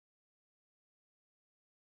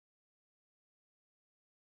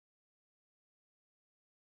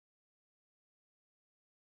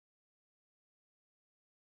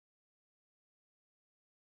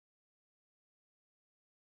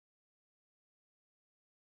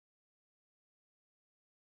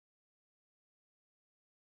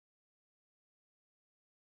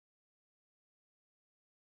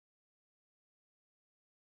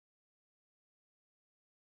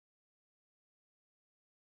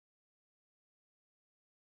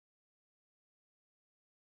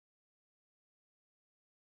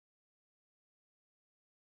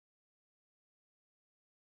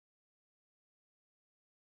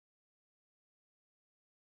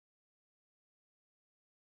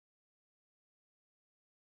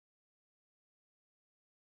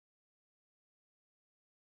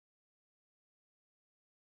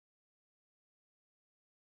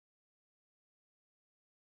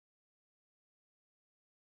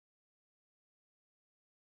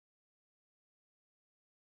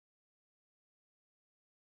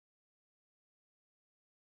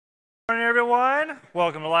Morning, everyone.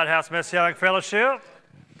 Welcome to Lighthouse Messianic Fellowship.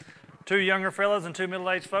 2 younger fellows and 2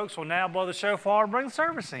 middle-aged folks will now blow the shofar and bring the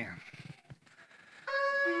service in.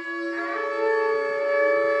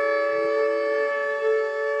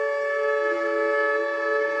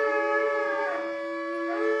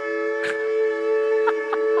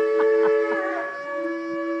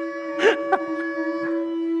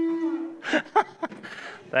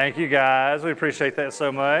 Thank you, guys. We appreciate that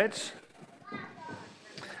so much.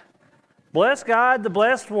 Bless God, the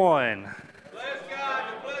blessed one. Bless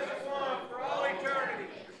God, the blessed one, for all eternity.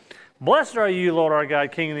 Blessed are you, Lord our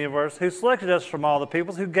God, King of the universe, who selected us from all the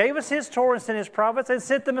peoples, who gave us his Torah and sent his prophets and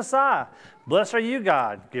sent the Messiah. Blessed are you,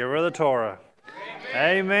 God, giver of the Torah.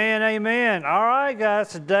 Amen, amen. All right, guys,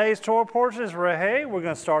 today's Torah portion is We're going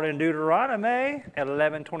to start in Deuteronomy at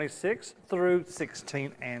 11:26 through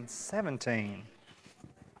 16 and 17.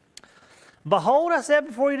 Behold, I set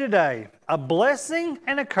before you today a blessing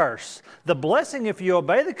and a curse. The blessing if you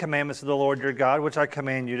obey the commandments of the Lord your God, which I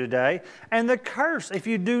command you today, and the curse if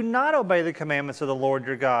you do not obey the commandments of the Lord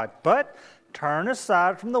your God, but turn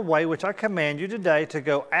aside from the way which I command you today to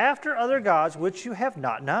go after other gods which you have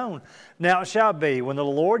not known. Now it shall be, when the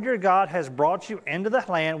Lord your God has brought you into the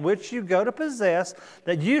land which you go to possess,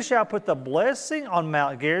 that you shall put the blessing on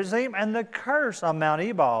Mount Gerizim and the curse on Mount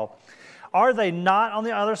Ebal. Are they not on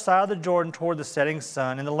the other side of the Jordan toward the setting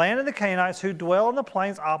sun, in the land of the Canaanites who dwell in the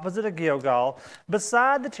plains opposite of Gilgal,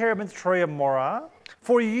 beside the terebinth tree of Morah?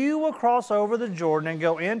 For you will cross over the Jordan and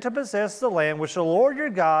go in to possess the land which the Lord your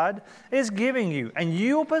God is giving you, and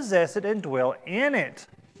you will possess it and dwell in it.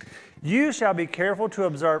 You shall be careful to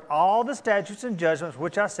observe all the statutes and judgments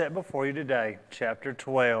which I set before you today. Chapter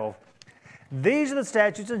 12. These are the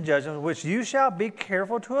statutes and judgments which you shall be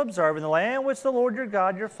careful to observe in the land which the Lord your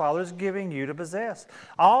God, your Father, is giving you to possess.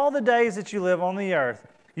 All the days that you live on the earth,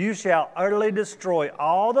 you shall utterly destroy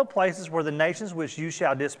all the places where the nations which you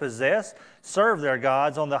shall dispossess serve their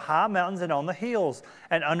gods on the high mountains and on the hills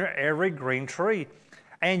and under every green tree.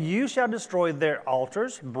 And you shall destroy their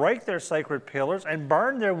altars, break their sacred pillars, and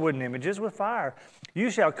burn their wooden images with fire. You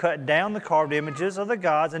shall cut down the carved images of the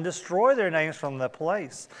gods and destroy their names from the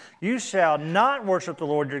place. You shall not worship the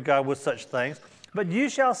Lord your God with such things, but you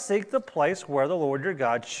shall seek the place where the Lord your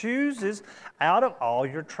God chooses out of all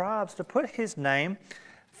your tribes to put his name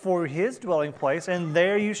for his dwelling place, and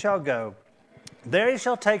there you shall go. There you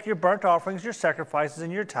shall take your burnt offerings, your sacrifices,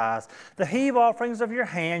 and your tithes, the heave offerings of your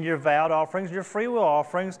hand, your vowed offerings, your freewill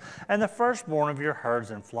offerings, and the firstborn of your herds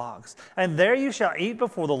and flocks. And there you shall eat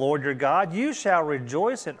before the Lord your God. You shall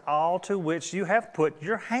rejoice in all to which you have put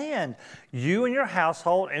your hand, you and your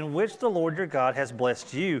household, in which the Lord your God has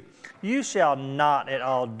blessed you. You shall not at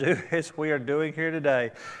all do as we are doing here today,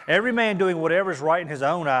 every man doing whatever is right in his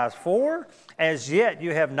own eyes. For as yet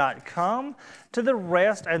you have not come to the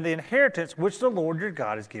rest and the inheritance which the Lord your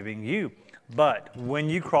God is giving you. But when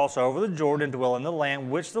you cross over the Jordan and dwell in the land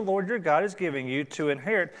which the Lord your God is giving you to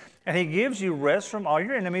inherit, and he gives you rest from all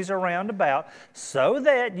your enemies around about, so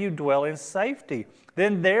that you dwell in safety,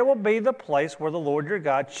 then there will be the place where the Lord your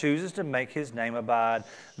God chooses to make his name abide.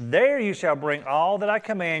 There you shall bring all that I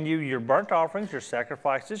command you, your burnt offerings, your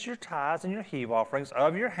sacrifices, your tithes, and your heave offerings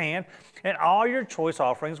of your hand, and all your choice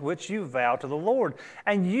offerings which you vow to the Lord.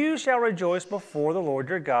 And you shall rejoice before the Lord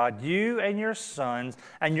your God, you and your sons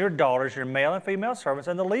and your daughters, your male and female servants,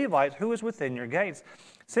 and the Levites who is within your gates.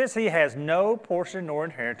 Since he has no portion nor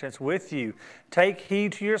inheritance with you, take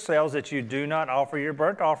heed to yourselves that you do not offer your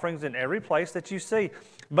burnt offerings in every place that you see.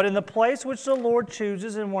 But in the place which the Lord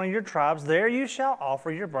chooses in one of your tribes, there you shall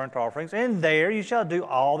offer your burnt offerings, and there you shall do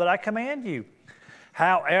all that I command you.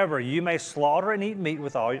 However, you may slaughter and eat meat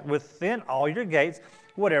within all your gates,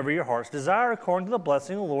 whatever your heart's desire, according to the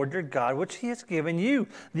blessing of the Lord your God, which he has given you.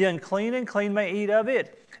 The unclean and clean may eat of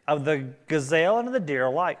it, of the gazelle and of the deer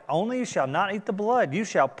alike. Only you shall not eat the blood. You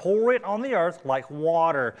shall pour it on the earth like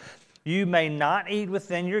water. You may not eat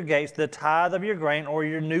within your gates the tithe of your grain, or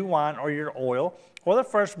your new wine, or your oil, or the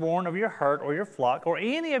firstborn of your herd or your flock, or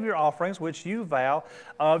any of your offerings which you vow,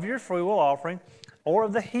 of your freewill offering, or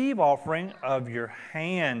of the heave offering of your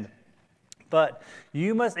hand. But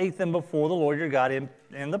you must eat them before the Lord your God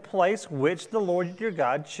in the place which the Lord your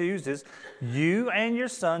God chooses, you and your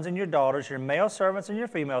sons and your daughters, your male servants and your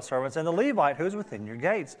female servants, and the Levite who is within your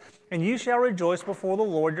gates. And you shall rejoice before the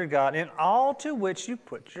Lord your God in all to which you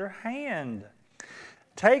put your hand.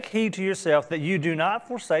 Take heed to yourself that you do not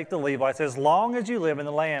forsake the Levites as long as you live in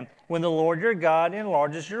the land. When the Lord your God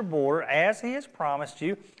enlarges your border as he has promised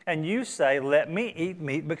you, and you say, let me eat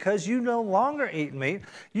meat, because you no longer eat meat,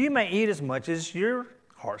 you may eat as much as your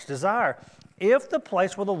heart's desire. If the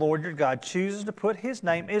place where the Lord your God chooses to put his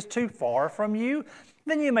name is too far from you,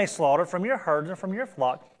 then you may slaughter from your herds and from your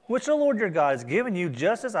flock, which the Lord your God has given you,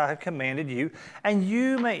 just as I have commanded you, and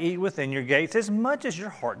you may eat within your gates as much as your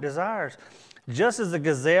heart desires. Just as the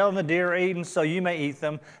gazelle and the deer are eaten, so you may eat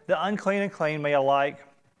them. The unclean and clean may alike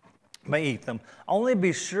may eat them. Only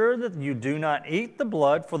be sure that you do not eat the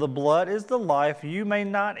blood, for the blood is the life. You may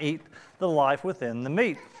not eat the life within the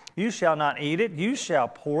meat. You shall not eat it. You shall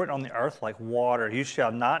pour it on the earth like water. You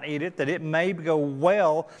shall not eat it, that it may go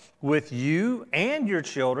well with you and your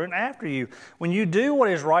children after you, when you do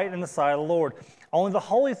what is right in the sight of the Lord. Only the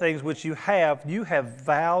holy things which you have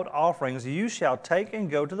vowed offerings. You shall take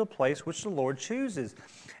and go to the place which the Lord chooses.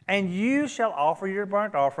 And you shall offer your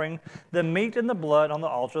burnt offering, the meat and the blood on the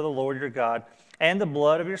altar of the Lord your God. And the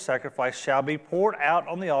blood of your sacrifice shall be poured out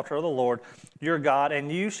on the altar of the Lord your God,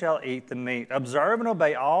 and you shall eat the meat. Observe and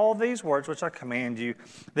obey all these words which I command you,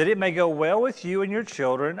 that it may go well with you and your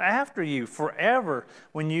children after you forever,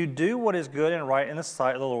 when you do what is good and right in the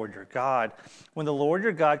sight of the Lord your God. When the Lord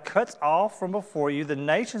your God cuts off from before you the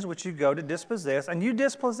nations which you go to dispossess, and you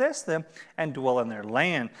dispossess them and dwell in their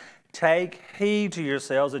land, take heed to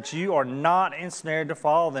yourselves that you are not ensnared to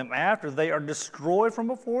follow them after they are destroyed from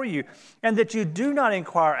before you, and that you do not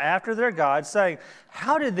inquire after their gods, saying,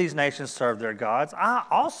 how did these nations serve their gods? I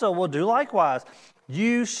also will do likewise.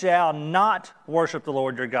 You shall not worship the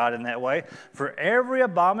Lord your God in that way, for every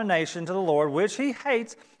abomination to the Lord which he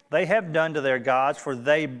hates they have done to their gods, for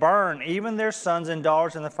they burn even their sons and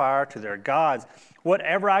daughters in the fire to their gods.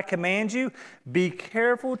 Whatever I command you, be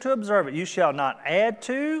careful to observe it. You shall not add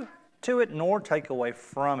to it, nor take away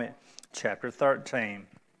from it. Chapter 13.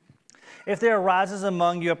 If there arises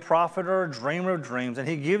among you a prophet or a dreamer of dreams, and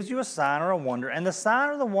he gives you a sign or a wonder, and the sign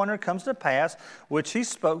or the wonder comes to pass, which he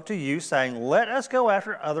spoke to you, saying, let us go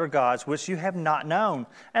after other gods which you have not known,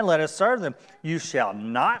 and let us serve them. You shall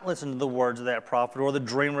not listen to the words of that prophet or the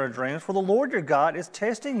dreamer of dreams, for the Lord your God is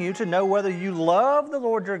testing you to know whether you love the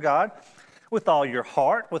Lord your God with all your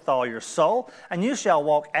heart, with all your soul, and you shall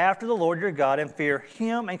walk after the Lord your God and fear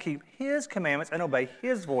him and keep his commandments and obey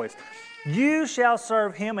his voice. You shall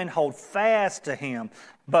serve him and hold fast to him.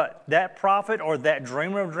 But that prophet or that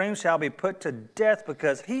dreamer of dreams shall be put to death,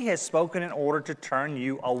 because he has spoken in order to turn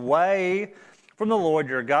you away from the Lord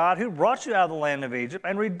your God, who brought you out of the land of Egypt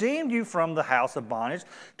and redeemed you from the house of bondage,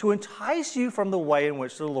 to entice you from the way in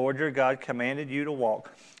which the Lord your God commanded you to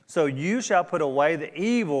walk. So you shall put away the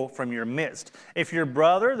evil from your midst. If your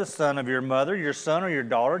brother, the son of your mother, your son or your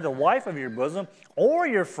daughter, the wife of your bosom, or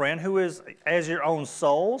your friend who is as your own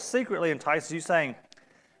soul, secretly entices you, saying,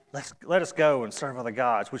 let us go and serve other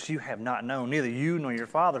gods, which you have not known, neither you nor your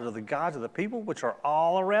fathers, are the gods of the people which are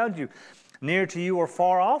all around you, near to you or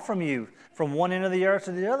far off from you, from one end of the earth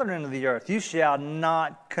to the other end of the earth. You shall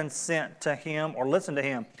not consent to him or listen to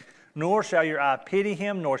him. Nor shall your eye pity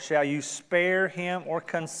him, nor shall you spare him or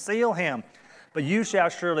conceal him. But you shall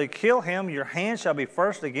surely kill him. Your hand shall be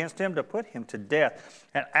first against him to put him to death,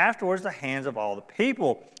 and afterwards the hands of all the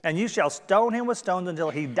people. And you shall stone him with stones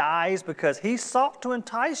until he dies, because he sought to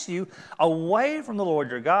entice you away from the Lord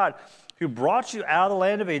your God, who brought you out of the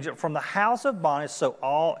land of Egypt, from the house of bondage. So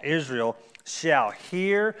all Israel shall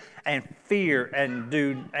hear and fear,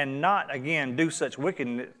 and not again do such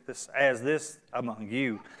wickedness as this among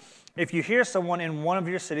you. If you hear someone in one of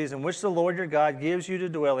your cities in which the Lord your God gives you to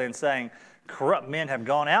dwell in, saying, corrupt men have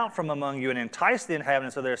gone out from among you and enticed the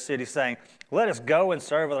inhabitants of their city, saying, let us go and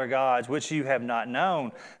serve other gods which you have not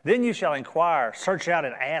known, then you shall inquire, search out,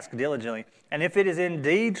 and ask diligently. And if it is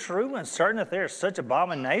indeed true and certain that there are such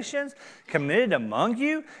abominations committed among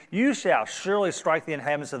you, you shall surely strike the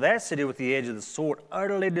inhabitants of that city with the edge of the sword,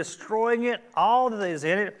 utterly destroying it, all that is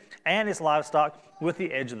in it, and its livestock with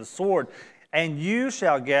the edge of the sword. And you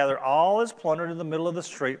shall gather all his plunder to the middle of the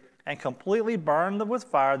street, and completely burn with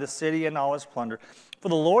fire the city and all its plunder. For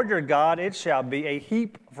the Lord your God, it shall be a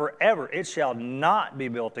heap forever. It shall not be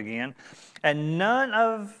built again. And none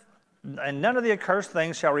of the accursed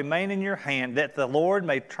things shall remain in your hand, that the Lord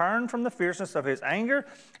may turn from the fierceness of his anger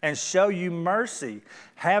and show you mercy,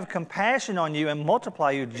 have compassion on you, and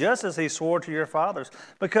multiply you, just as he swore to your fathers,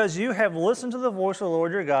 because you have listened to the voice of the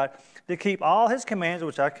Lord your God, to keep all his commands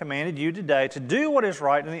which I commanded you today, to do what is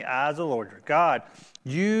right in the eyes of the Lord your God.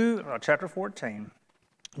 Chapter 14,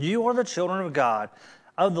 you are the children of God,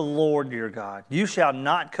 of the Lord your God. You shall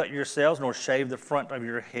not cut yourselves, nor shave the front of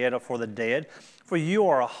your head for the dead, for you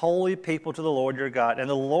are a holy people to the Lord your God, and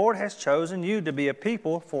the Lord has chosen you to be a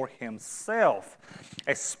people for himself,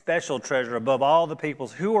 a special treasure above all the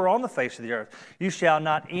peoples who are on the face of the earth. You shall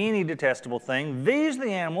not eat any detestable thing. These are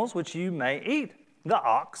the animals which you may eat: the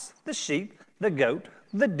ox, the sheep, the goat,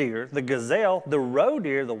 the deer, the gazelle, the roe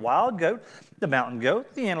deer, the wild goat, the mountain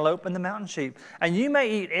goat, the antelope, and the mountain sheep. And you may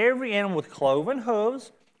eat every animal with cloven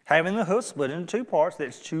hooves, having the hoof split into two parts,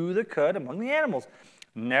 that chew the cud among the animals.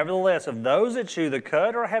 Nevertheless, of those that chew the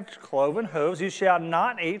cud or have cloven hooves, you shall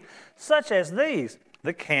not eat, such as these,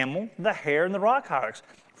 the camel, the hare, and the rock oryx.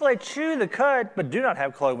 For they chew the cud, but do not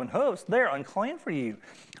have cloven hooves. They are unclean for you.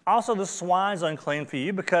 Also the swine is unclean for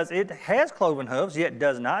you, because it has cloven hooves, yet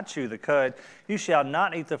does not chew the cud. You shall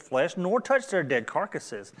not eat the flesh, nor touch their dead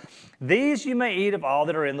carcasses. These you may eat of all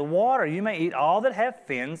that are in the water. You may eat all that have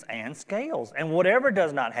fins and scales. And whatever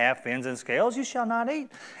does not have fins and scales, you shall not eat.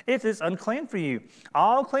 It is unclean for you.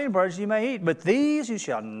 All clean birds you may eat, but these you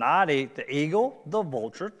shall not eat: the eagle, the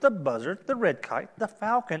vulture, the buzzard, the red kite, the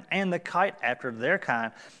falcon, and the kite after their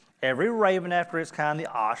kind. Every raven after its kind, the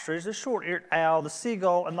ostrich, the short-eared owl, the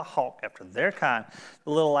seagull, and the hawk after their kind,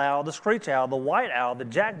 the little owl, the screech owl, the white owl, the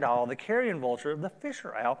jackdaw, the carrion vulture, the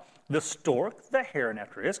fisher owl, the stork, the heron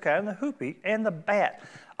after its kind, the hoopie, and the bat.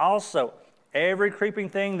 Also, every creeping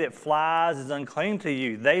thing that flies is unclean to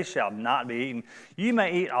you. They shall not be eaten. You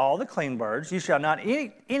may eat all the clean birds. You shall not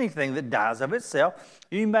eat anything that dies of itself.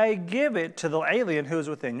 You may give it to the alien who is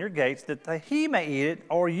within your gates, that he may eat it,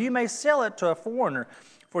 or you may sell it to a foreigner.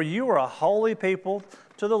 For you are a holy people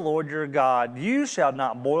to the Lord your God. You shall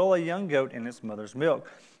not boil a young goat in its mother's milk.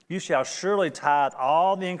 You shall surely tithe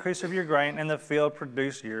all the increase of your grain and the field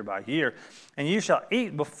produce year by year. And you shall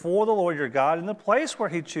eat before the Lord your God in the place where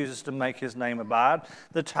he chooses to make his name abide,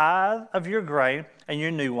 the tithe of your grain and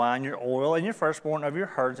your new wine, your oil, and your firstborn of your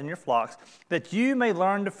herds and your flocks, that you may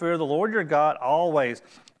learn to fear the Lord your God always.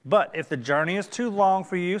 But if the journey is too long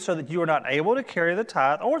for you, so that you are not able to carry the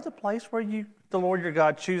tithe, or the place where the Lord your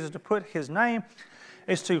God chooses to put his name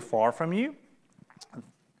is too far from you,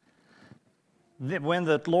 when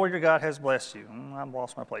the Lord your God has blessed you, I've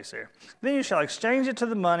lost my place there, then you shall exchange it to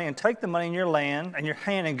the money, and take the money in your land and your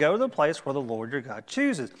hand, and go to the place where the Lord your God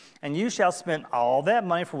chooses. And you shall spend all that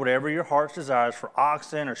money for whatever your heart desires, for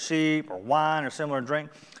oxen or sheep or wine or similar drink.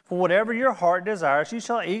 For whatever your heart desires, you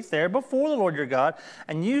shall eat there before the Lord your God,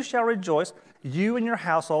 and you shall rejoice, you and your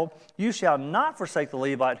household. You shall not forsake the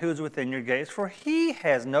Levite who is within your gates, for he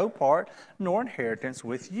has no part nor inheritance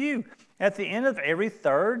with you. At the end of every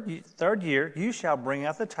third year, you shall bring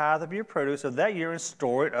out the tithe of your produce of that year and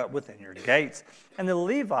store it up within your gates. And the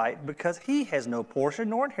Levite, because he has no portion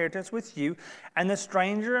nor inheritance with you, and the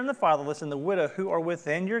stranger and the fatherless and the widow who are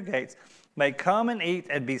within your gates, may come and eat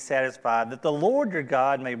and be satisfied, that the Lord your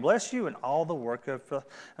God may bless you in all the work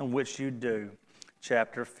in which you do.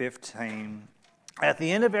 Chapter 15. At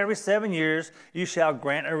the end of every 7 years, you shall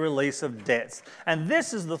grant a release of debts. And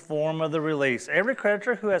this is the form of the release. Every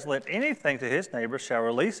creditor who has lent anything to his neighbor shall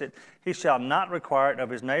release it. He shall not require it of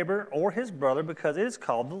his neighbor or his brother, because it is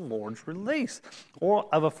called the Lord's release. Or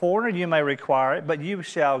of a foreigner you may require it, but you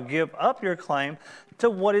shall give up your claim to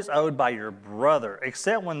what is owed by your brother,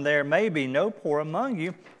 except when there may be no poor among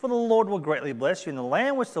you, for the Lord will greatly bless you in the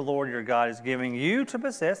land which the Lord your God is giving you to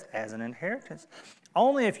possess as an inheritance.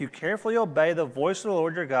 Only if you carefully obey the voice of the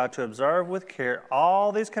Lord your God, to observe with care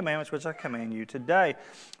all these commandments which I command you today.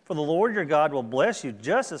 For the Lord your God will bless you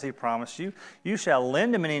just as he promised you. You shall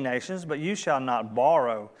lend to many nations, but you shall not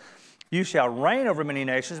borrow. You shall reign over many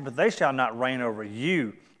nations, but they shall not reign over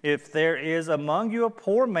you. If there is among you a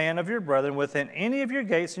poor man of your brethren within any of your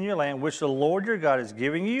gates in your land, which the Lord your God is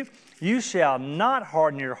giving you, you shall not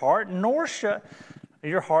harden your heart, nor shut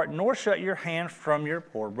your hand from your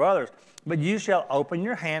poor brothers. But you shall open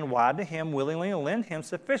your hand wide to him willingly, and lend him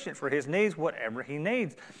sufficient for his needs, whatever he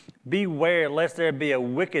needs. Beware lest there be a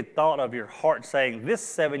wicked thought of your heart, saying, this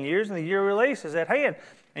 7 years and the year of release is at hand,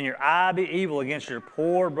 and your eye be evil against your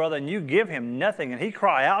poor brother, and you give him nothing, and he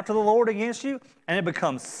cry out to the Lord against you, and it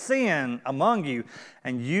becomes sin among you,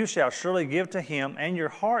 and you shall surely give to him, and your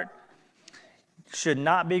heart should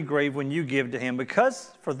not be grieved when you give to him,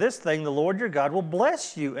 because for this thing the Lord your God will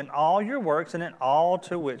bless you in all your works and in all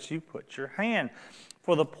to which you put your hand.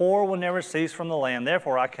 For the poor will never cease from the land.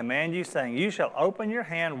 Therefore I command you, saying, you shall open your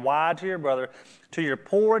hand wide to your brother, to your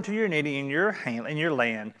poor and to your needy in your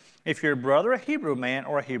land. If your brother, a Hebrew man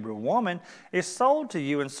or a Hebrew woman, is sold to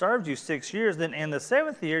you and serves you 6 years, then in the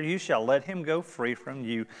 7th year you shall let him go free from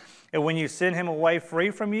you. And when you send him away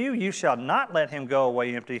free from you, you shall not let him go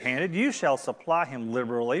away empty-handed. You shall supply him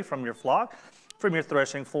liberally from your flock, from your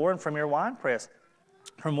threshing floor, and from your winepress.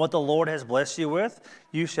 From what the Lord has blessed you with,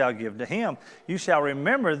 you shall give to him. You shall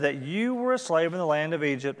remember that you were a slave in the land of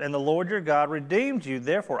Egypt, and the Lord your God redeemed you.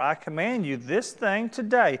 Therefore I command you this thing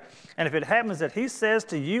today. And if it happens that he says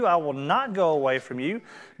to you, I will not go away from you,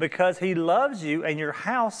 because he loves you and your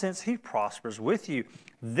house, since he prospers with you,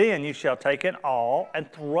 Then you shall take an awl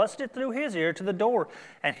and thrust it through his ear to the door,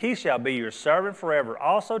 and he shall be your servant forever.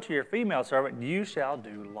 Also to your female servant you shall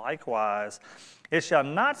do likewise. It shall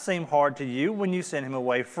not seem hard to you when you send him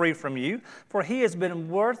away free from you, for he has been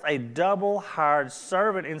worth a double hired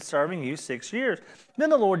servant in serving you 6 years. Then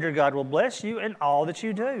the Lord your God will bless you in all that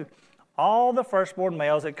you do. All the firstborn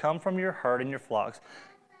males that come from your herd and your flocks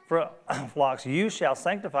you shall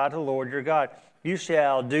sanctify to the Lord your God. You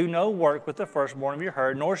shall do no work with the firstborn of your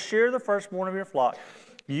herd, nor shear the firstborn of your flock.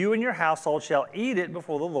 You and your household shall eat it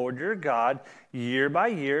before the Lord your God year by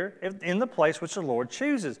year in the place which the Lord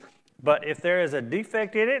chooses. But if there is a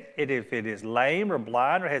defect in it, if it is lame or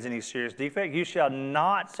blind or has any serious defect, you shall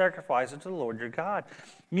not sacrifice it to the Lord your God.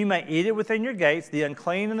 You may eat it within your gates. The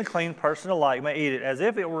unclean and the clean person alike may eat it, as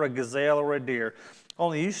if it were a gazelle or a deer.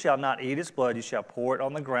 Only you shall not eat its blood. You shall pour it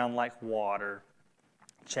on the ground like water.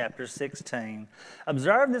 Chapter 16.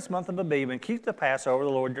 Observe this month of Abib and keep the Passover of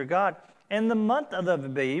the Lord your God. In the month of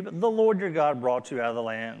Abib, the Lord your God brought you out of the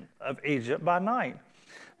land of Egypt by night.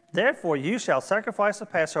 Therefore you shall sacrifice the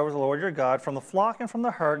Passover to the Lord your God from the flock and from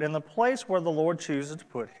the herd in the place where the Lord chooses to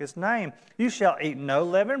put his name. You shall eat no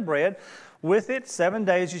leavened bread with it. 7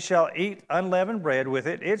 days you shall eat unleavened bread with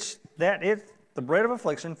it. It's the bread of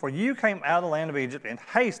affliction, for you came out of the land of Egypt in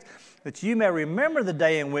haste, that you may remember the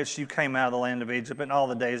day in which you came out of the land of Egypt and all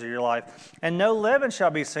the days of your life. And no leaven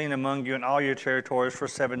shall be seen among you in all your territories for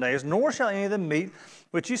 7 days, nor shall any of the meat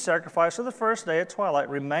which you sacrifice for the first day at twilight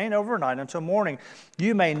remain overnight until morning.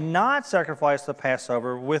 You may not sacrifice the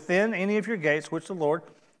Passover within any of your gates which the Lord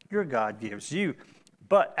your God gives you.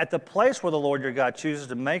 But at the place where the Lord your God chooses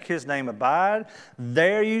to make his name abide,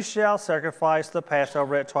 there you shall sacrifice the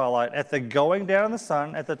Passover at twilight, at the going down of the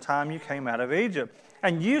sun, at the time you came out of Egypt.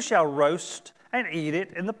 And you shall roast and eat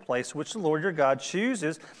it in the place which the Lord your God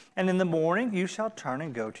chooses. And in the morning you shall turn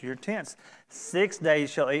and go to your tents. 6 days you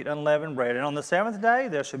shall eat unleavened bread. And on the seventh day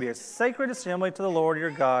there shall be a sacred assembly to the Lord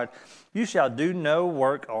your God. You shall do no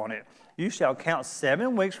work on it. You shall count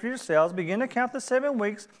 7 weeks for yourselves. Begin to count the 7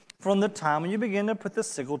 weeks from the time when you begin to put the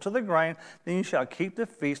sickle to the grain. Then you shall keep the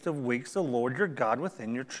feast of weeks, the Lord your God,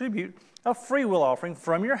 within your tribute, a freewill offering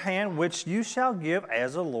from your hand, which you shall give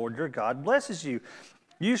as the Lord your God blesses you.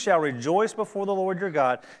 You shall rejoice before the Lord your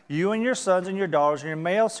God, you and your sons and your daughters, and your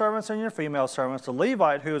male servants and your female servants, the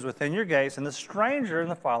Levite who is within your gates, and the stranger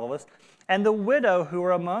and the fatherless, and the widow who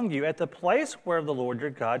are among you, at the place where the Lord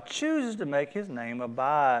your God chooses to make his name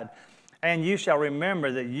abide. And you shall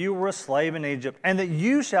remember that you were a slave in Egypt, and that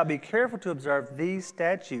you shall be careful to observe these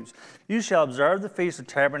statutes. You shall observe the Feast of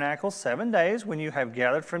Tabernacles 7 days, when you have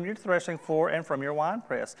gathered from your threshing floor and from your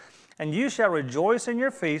winepress. And you shall rejoice in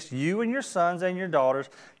your feast, you and your sons and your daughters,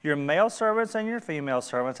 your male servants and your female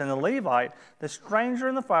servants, and the Levite, the stranger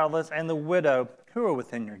and the fatherless, and the widow who are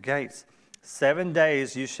within your gates. 7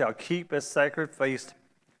 days you shall keep a sacred feast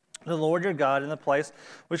to the Lord your God in the place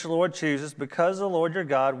which the Lord chooses, because the Lord your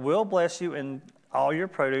God will bless you in all your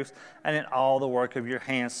produce and in all the work of your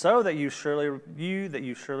hands, so that you surely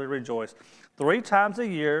rejoice. 3 times a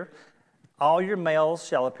year all your males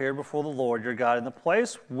shall appear before the Lord your God in the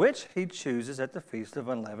place which he chooses, at the feast of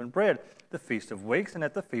unleavened bread, the feast of weeks, and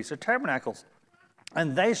at the feast of tabernacles.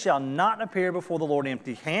 And they shall not appear before the Lord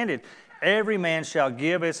empty-handed. Every man shall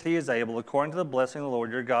give as he is able, according to the blessing of the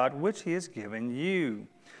Lord your God, which he has given you.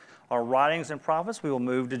 Our writings and prophets, we will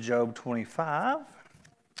move to Job 25.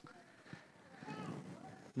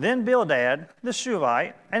 Then Bildad the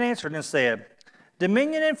Shuhite answered and said,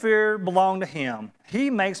 Dominion and fear belong to him.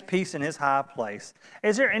 He makes peace in his high place.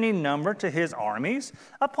 Is there any number to his armies?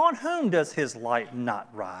 Upon whom does his light not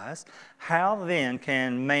rise? How then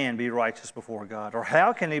can man be righteous before God? Or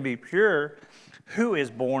how can he be pure who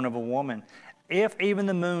is born of a woman? If even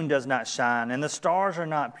the moon does not shine and the stars are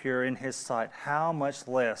not pure in his sight, how much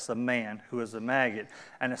less a man who is a maggot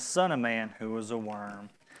and a son of man who is a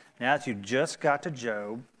worm? Now that you just got to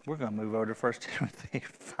Job, we're going to move over to 1 Timothy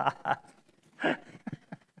 5.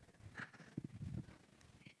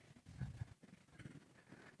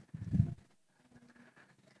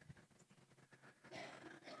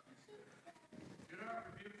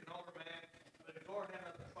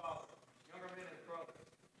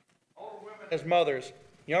 As mothers,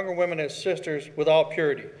 younger women as sisters with all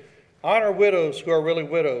purity. Honor widows who are really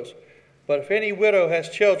widows. But if any widow has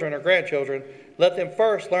children or grandchildren, let them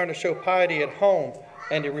first learn to show piety at home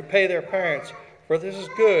and to repay their parents, for this is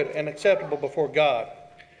good and acceptable before God.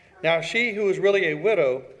 Now she who is really a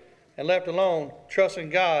widow and left alone, trusts in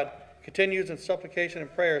God, continues in supplication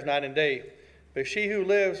and prayers night and day. But she who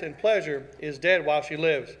lives in pleasure is dead while she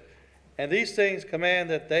lives. And these things command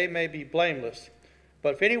that they may be blameless.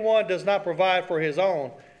 But if anyone does not provide for his own,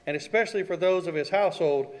 and especially for those of his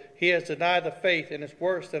household, he has denied the faith and is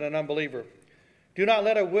worse than an unbeliever. Do not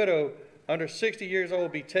let a widow under 60 years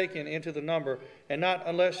old be taken into the number, and not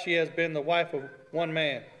unless she has been the wife of one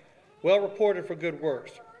man, well reported for good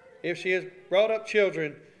works. If she has brought up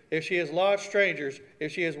children, if she has lodged strangers,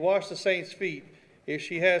 if she has washed the saints' feet, if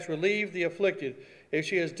she has relieved the afflicted, if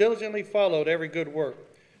she has diligently followed every good work.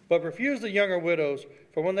 But refuse the younger widows,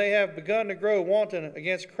 for when they have begun to grow wanton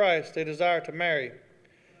against Christ, they desire to marry,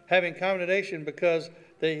 having condemnation because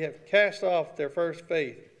they have cast off their first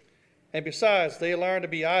faith. And besides, they learn to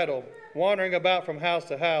be idle, wandering about from house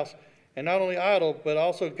to house, and not only idle, but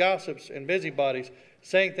also gossips and busybodies,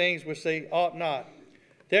 saying things which they ought not.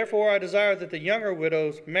 Therefore I desire that the younger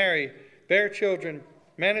widows marry, bear children,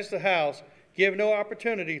 manage the house, give no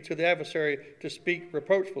opportunity to the adversary to speak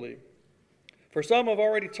reproachfully. For some have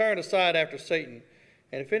already turned aside after Satan.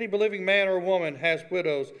 And if any believing man or woman has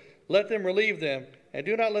widows, let them relieve them, and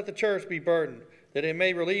do not let the church be burdened, that it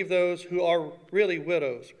may relieve those who are really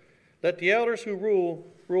widows. Let the elders who rule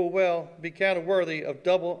well, be counted worthy of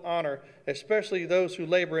double honor, especially those who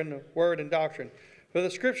labor in the word and doctrine. For the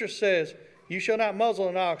Scripture says, you shall not muzzle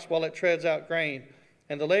an ox while it treads out grain,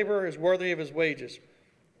 and the laborer is worthy of his wages.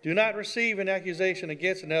 Do not receive an accusation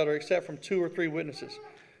against an elder except from 2 or 3 witnesses.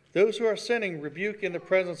 Those who are sinning rebuke in the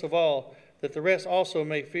presence of all, that the rest also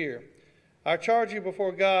may fear. I charge you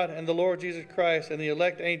before God and the Lord Jesus Christ and the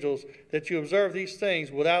elect angels that you observe these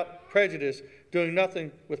things without prejudice, doing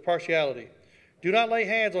nothing with partiality. Do not lay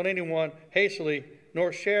hands on anyone hastily,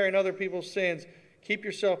 nor share in other people's sins. Keep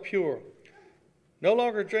yourself pure. No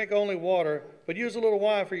longer drink only water, but use a little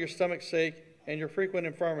wine for your stomach's sake and your frequent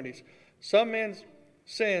infirmities. Some men's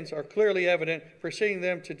sins are clearly evident, preceding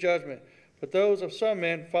them to judgment, but those of some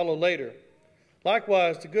men follow later.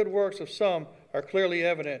 Likewise, the good works of some are clearly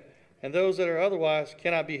evident, and those that are otherwise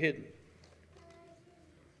cannot be hidden.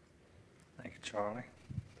 Thank you, Charlie.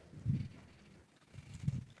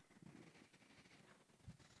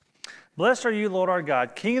 Blessed are you, Lord our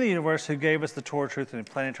God, King of the universe, who gave us the Torah of truth and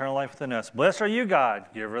planted eternal life within us. Blessed are you, God,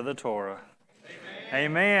 giver of the Torah. Amen.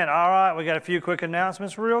 Amen. All right, we got a few quick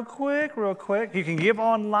announcements real quick. You can give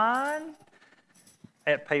online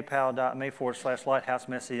at paypal.me/Lighthouse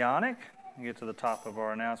Messianic. You get to the top of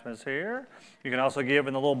our announcements here. You can also give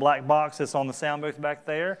in the little black box that's on the sound booth back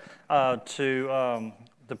there to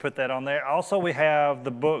put that on there. Also, we have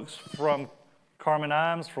the books from Carmen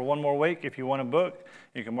Imes for one more week. If you want a book,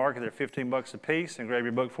 you can mark it. They're $15 a piece, and grab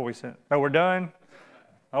your book before we send. Oh, we're done?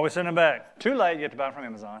 Oh, we send them back. Too late. You have to buy it from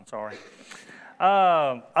Amazon. Sorry.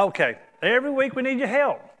 Okay. Every week we need your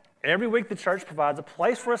help. Every week the church provides a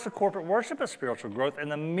place for us for corporate worship, a spiritual growth,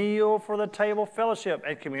 and the meal for the table fellowship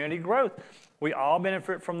and community growth. We all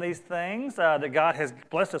benefit from these things that God has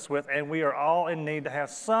blessed us with, and we are all in need to have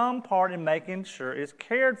some part in making sure it's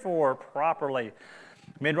cared for properly.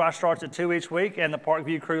 Midrash starts at 2 each week, and the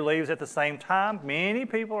Parkview crew leaves at the same time. Many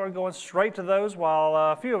people are going straight to those, while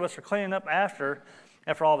a few of us are cleaning up after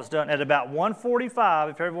all of it's done. At about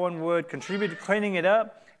 1:45, if everyone would contribute to cleaning it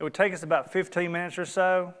up, it would take us about 15 minutes or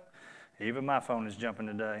so. Even my phone is jumping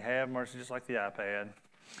today. Have mercy, just like the iPad.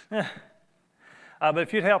 But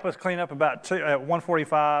if you'd help us clean up about at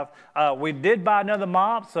 1:45, we did buy another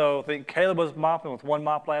mop, so I think Caleb was mopping with one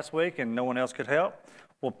mop last week, and no one else could help.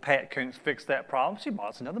 Well, Pat couldn't fix that problem. She bought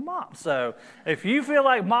us another mop. So if you feel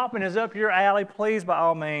like mopping is up your alley, please, by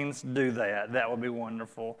all means, do that. That would be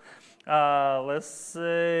wonderful. Let's see.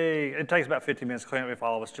 It takes about 15 minutes to clean up if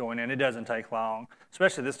all of us join in. It doesn't take long,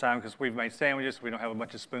 especially this time because we've made sandwiches. We don't have a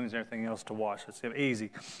bunch of spoons and everything else to wash. It's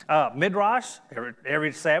easy. Midrash,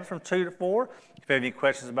 every Sabbath from 2 to 4. If you have any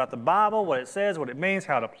questions about the Bible, what it says, what it means,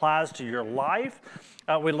 how it applies to your life,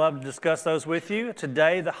 we'd love to discuss those with you.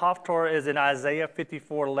 Today, the Haftorah is in Isaiah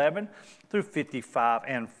 54:11 through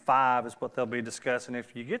 55:5 is what they'll be discussing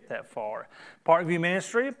if you get that far. Parkview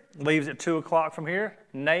Ministry leaves at 2 o'clock from here.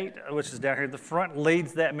 Nate, which is down here at the front,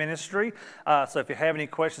 leads that ministry. So if you have any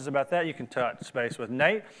questions about that, you can touch base with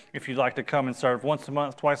Nate. If you'd like to come and serve once a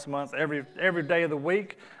month, twice a month, every day of the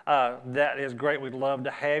week, that is great. We'd love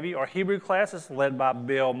to have you. Our Hebrew class is led by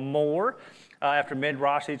Bill Moore. After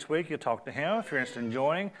Midrash each week, you'll talk to him if you're interested in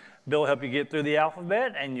joining. Bill will help you get through the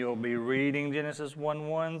alphabet, and you'll be reading Genesis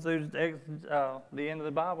 1:1 through the end of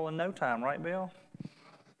the Bible in no time, right, Bill?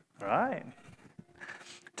 All right.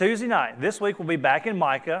 Tuesday night. This week we'll be back in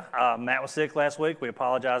Micah. Matt was sick last week. We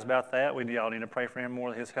apologize about that. We all need to pray for him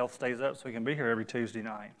more that his health stays up so he can be here every Tuesday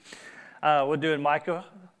night. We're doing Micah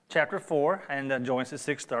chapter 4, and join us at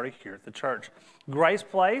 6:30 here at the church. Grace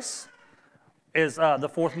Place. is the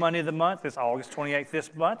fourth Monday of the month. It's August 28th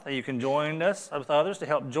this month. You can join us with others to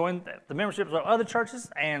help join the memberships of other churches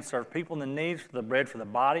and serve people in the need for the bread for the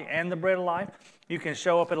body and the bread of life. You can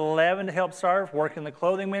show up at 11 to help serve, work in the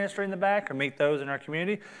clothing ministry in the back, or meet those in our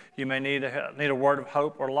community. You may need a word of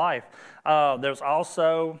hope or life. There's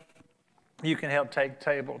also, you can help take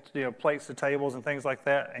plates to tables and things like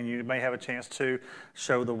that, and you may have a chance to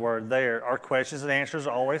show the word there. Our questions and answers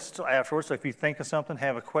are always afterwards, so if you think of something,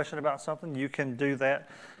 have a question about something, you can do that.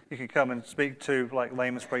 You can come and speak to, like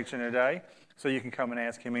Laymond's preaching today, so you can come and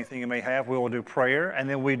ask him anything you may have. We will do prayer, and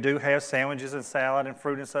then we do have sandwiches and salad and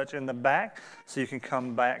fruit and such in the back, so you can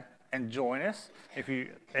come back and join us.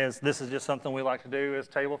 As this is just something we like to do as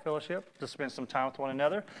table fellowship, to spend some time with one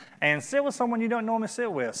another and sit with someone you don't normally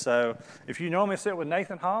sit with. So if you normally sit with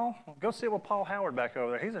Nathan Hall, go sit with Paul Howard back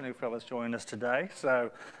over there. He's a new fellow that's joining us today.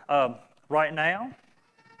 So right now,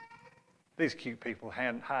 these cute people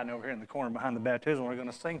hiding over here in the corner behind the baptism are going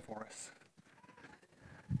to sing for us.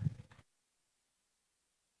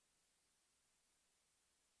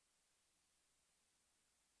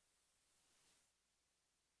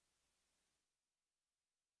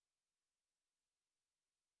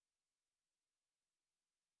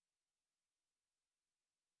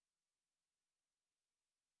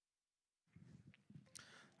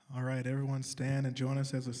 All right, everyone stand and join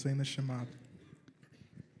us as we sing the Shema.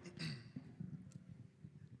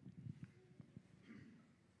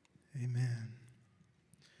 Amen.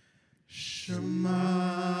 Shema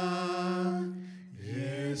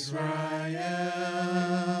Israel,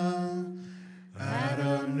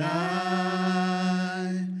 Adonai,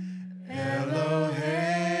 Eloheinu,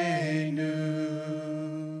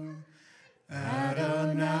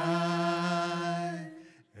 Adonai,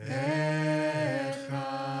 Echad,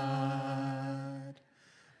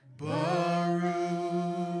 Baruch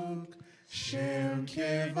Shem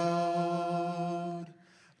Kevod,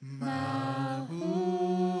 Mahuto,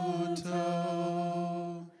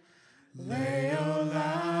 Leolam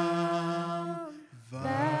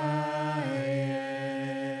Vayed.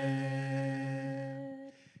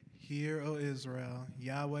 Hear, O Israel,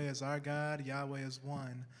 Yahweh is our God, Yahweh is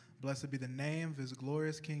one. Blessed be the name of his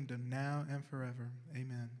glorious kingdom, now and forever.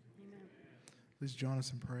 Amen. Amen. Please join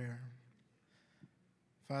us in prayer.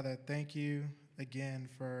 Father, thank you again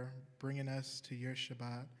for bringing us to your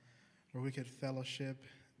Shabbat, where we could fellowship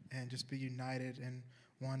and just be united and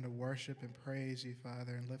want to worship and praise you,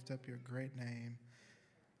 Father, and lift up your great name.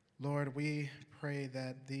 Lord, we pray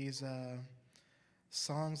that these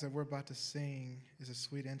songs that we're about to sing is a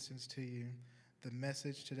sweet incense to you. The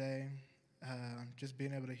message today, just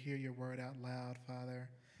being able to hear your word out loud, Father,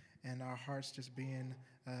 and our hearts just being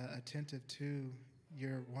attentive to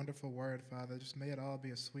your wonderful word, Father. Just may it all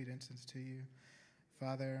be a sweet incense to you.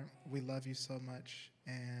 Father, we love you so much,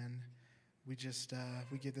 and we just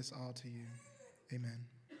we give this all to you. Amen.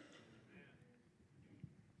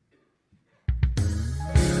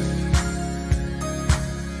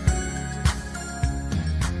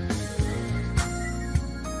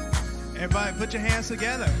 Everybody put your hands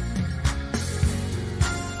together.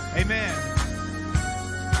 Amen.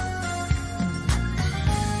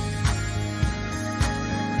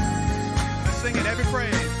 Let's sing it, every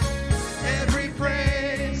praise. Every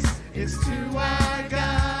praise is to our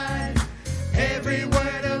God. Every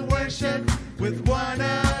word of worship with one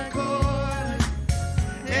accord.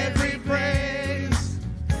 Every praise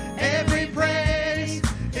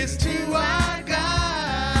is to our God.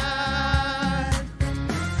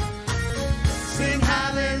 Sing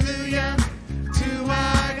hallelujah to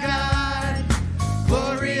our God.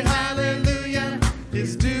 Glory, hallelujah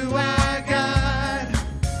is due our God.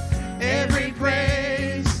 Every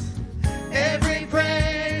praise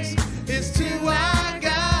is to our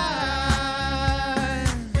God.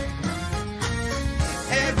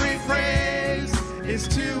 Every praise is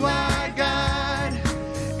to our God.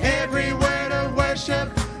 Every word of worship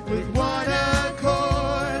with one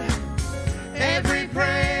accord. Every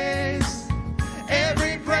praise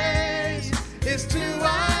is to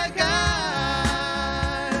our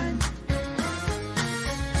God.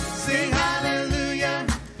 Sing hallelujah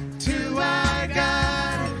to our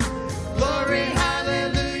God. Glory,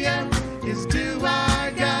 hallelujah is due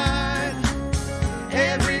our God.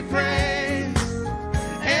 Every praise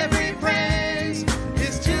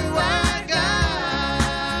is to our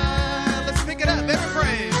God. Let's pick it up.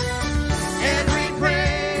 Every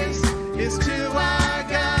praise is to our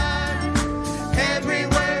God. Every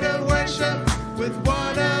word of worship with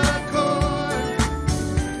one accord.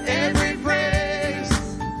 Every praise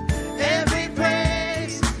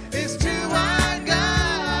is to our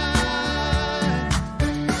God.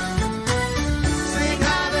 Sing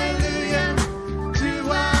hallelujah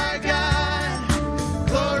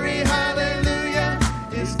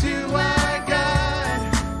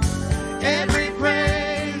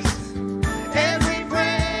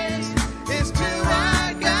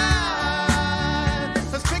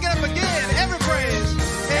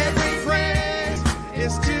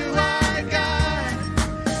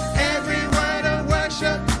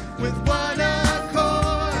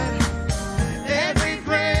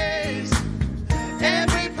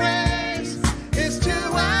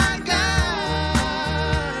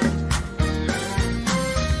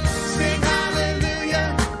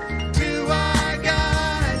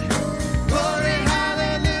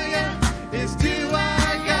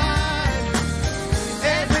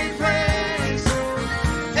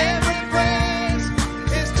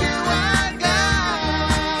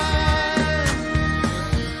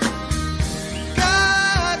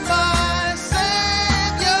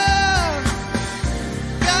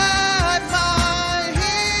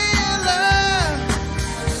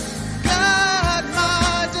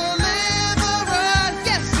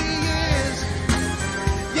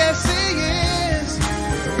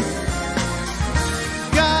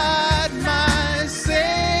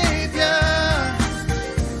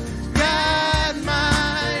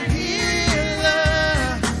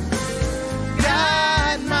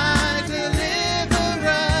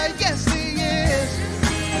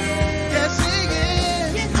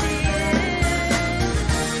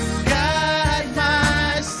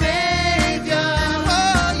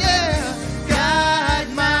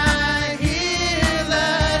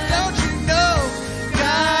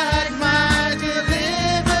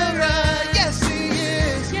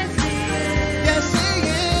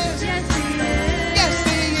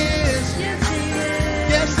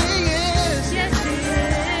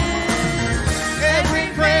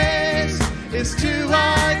is to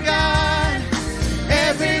our God.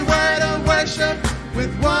 Every word of worship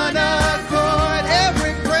with one accord.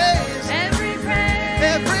 Every praise, every praise,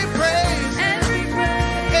 every praise, every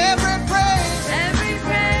praise, every praise, every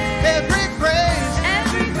praise, every praise,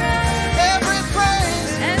 every praise, every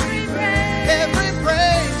praise, every praise, every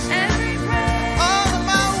praise, every praise, all of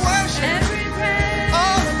my worship, every praise,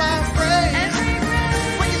 all of my praise. every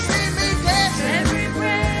praise, When you see me dancing, every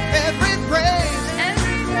praise, every praise.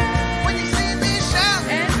 every praise, When you see me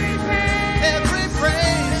shouting, every praise, every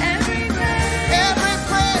praise, every praise, every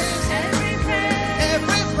praise, every praise,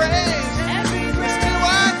 every praise. every It's praise, to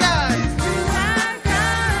our God. to our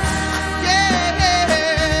God. Yeah.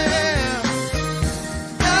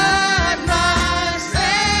 God my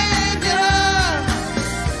Savior,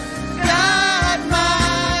 God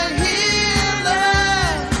my healer,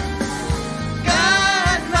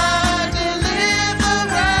 God my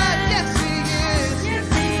deliverer. Yes, He is. Yes,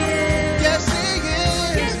 He is. Yes, He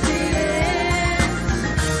is. Yes, He is.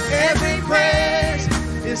 Every praise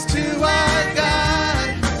is to our God.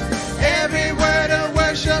 Every word of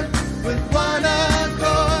worship with one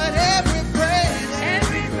accord. Every praise,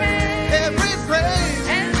 Every praise, every praise,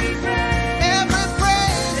 every praise, every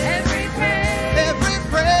praise, every praise, every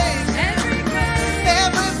praise, every praise,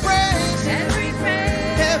 every praise, every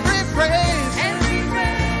praise, every praise. every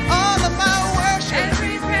praise, All of my worship,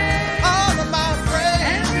 every praise, all of my praise.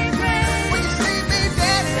 every praise, When you see me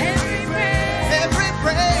dancing, every praise, every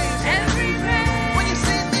praise. every praise, When you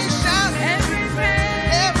see me shouting, every praise,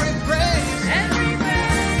 every praise, every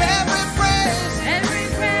praise, every praise, every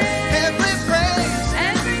praise, every praise.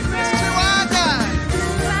 every It's praise, to our God. to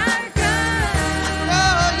our God.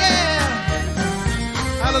 Oh yeah.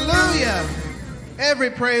 Hallelujah. Every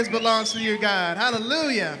praise belongs to you, God.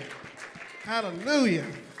 Hallelujah. Hallelujah.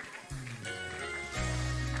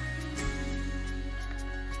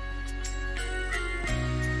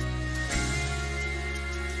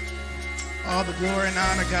 All the glory and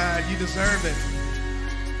honor, God. You deserve it.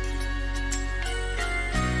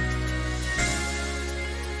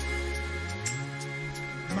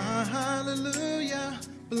 My hallelujah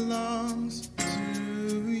belongs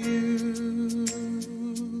to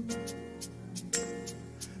you.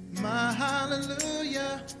 My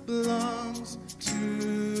hallelujah belongs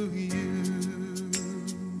to you.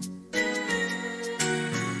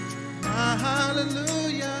 My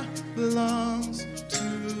hallelujah belongs to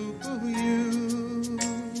you.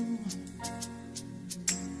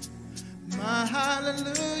 My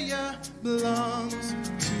hallelujah belongs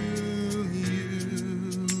to you.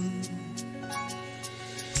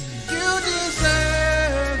 You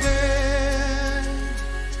deserve it.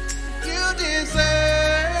 You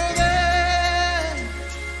deserve it.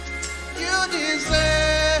 You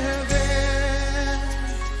deserve it.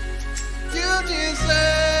 You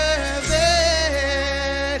deserve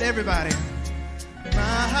it. Everybody.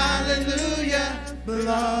 My hallelujah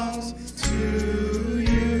belongs to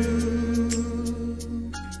you.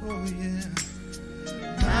 Oh yeah.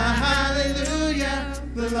 My hallelujah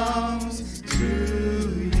belongs to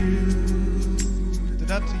you. Lift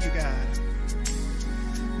it up to you, God.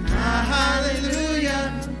 My hallelujah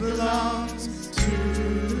belongs to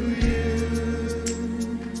you.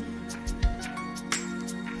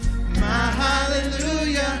 My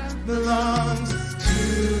hallelujah belongs to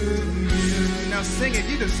you. Now sing it.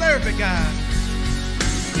 You deserve it, God.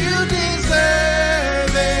 You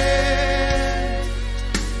deserve it.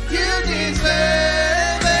 You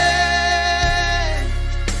deserve it.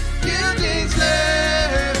 You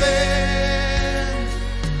deserve it.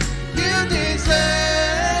 You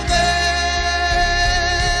deserve it.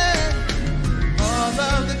 All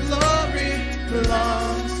of the glory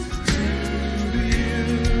belongs to you.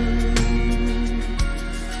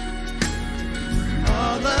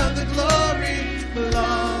 All of the glory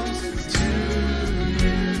belongs to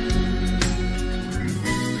you.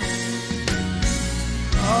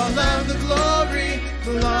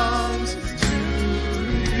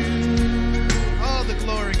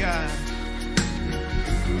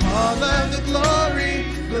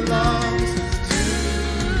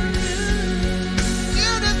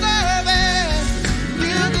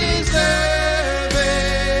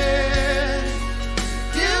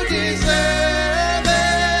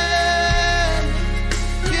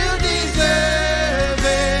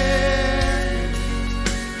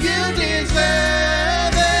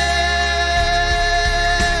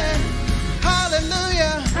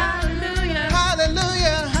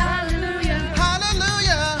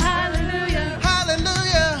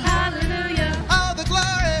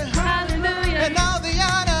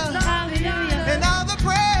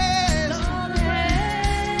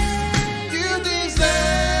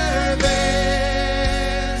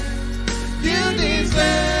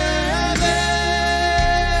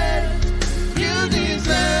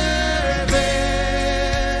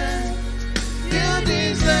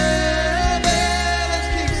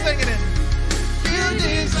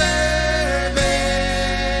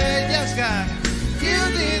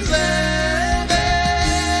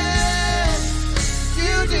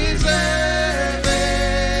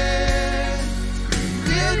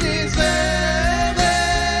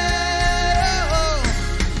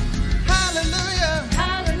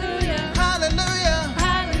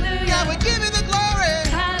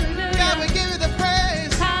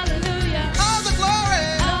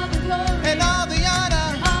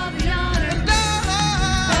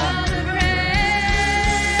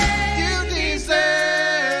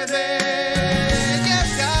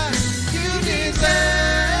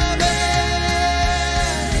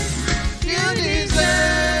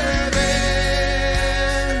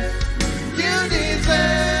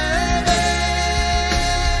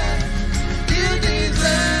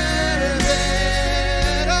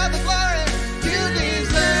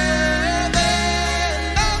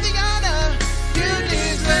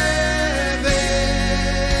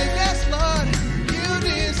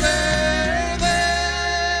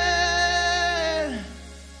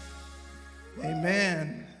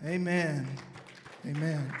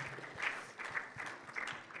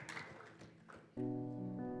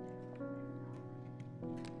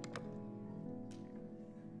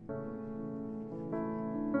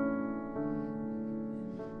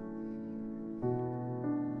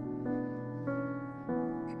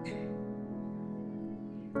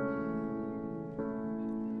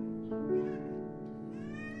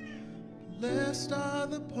 Blessed are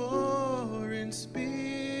the poor in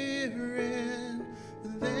spirit, for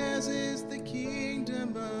theirs is the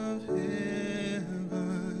kingdom of heaven.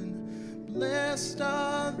 Blessed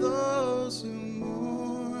are those who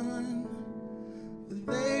mourn, for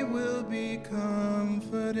they will be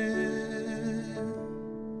comforted.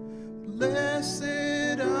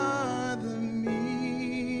 Blessed are the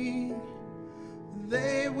meek,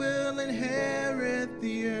 they will inherit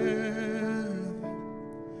the earth.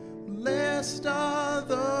 Blessed are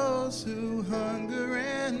those who hunger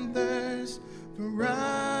and thirst for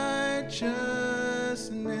righteousness.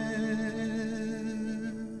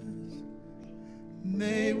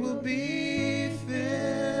 They will be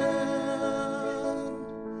filled.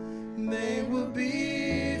 They will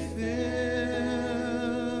be filled.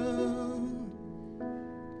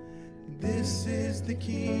 This is the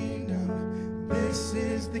kingdom. This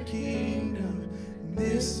is the kingdom.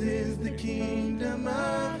 This is the kingdom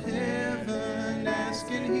of heaven. Ask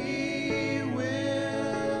and he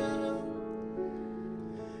will.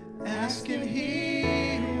 Ask and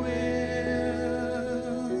he will.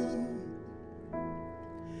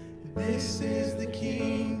 This is the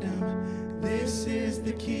kingdom. This is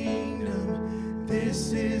the kingdom.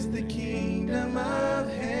 This is the kingdom of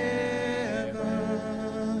heaven.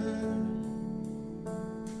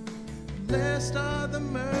 Blessed are the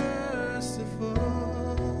merciful,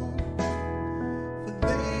 for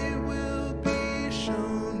they will be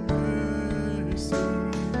shown mercy.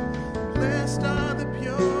 Blessed are the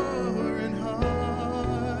pure in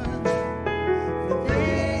heart, for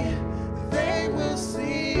they will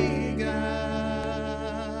see God.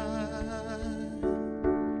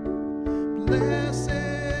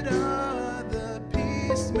 Blessed are the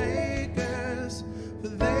peacemakers, for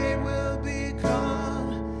they will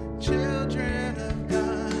become children of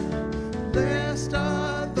God. Blessed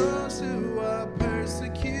are those who are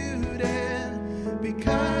persecuted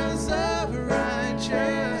because of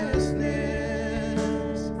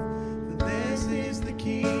righteousness. For theirs is the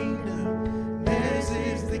kingdom, theirs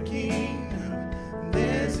is the kingdom,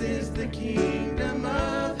 theirs is the kingdom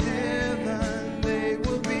of heaven. They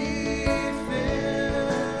will be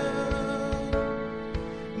filled.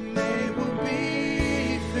 They will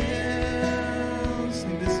be filled.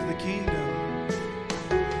 Sing, this is the kingdom.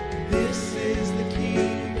 This is the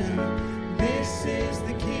kingdom. This is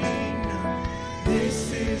the kingdom.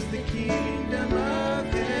 This is the kingdom of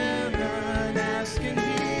heaven. Ask and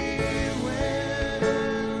he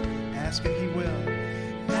will. Ask and he will.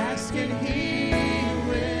 Ask and he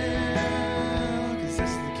will. 'Cause this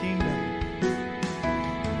is the kingdom.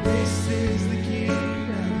 This is the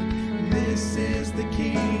kingdom. This is the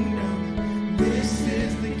kingdom. This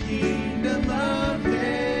is the kingdom of heaven.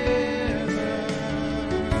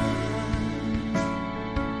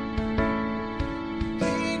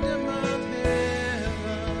 Kingdom of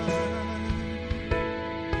heaven.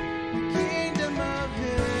 Kingdom of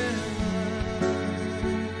heaven.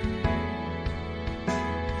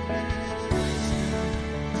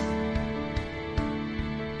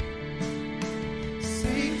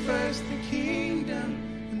 Seek first the kingdom,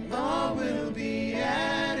 and all will be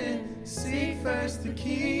added. Seek first the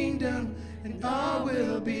kingdom, and all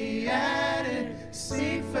will be added.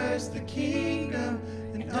 Seek first the kingdom,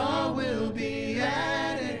 and all will be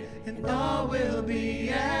added. And all will be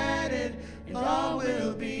added. All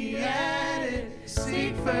will be added.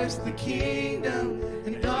 Seek first the kingdom,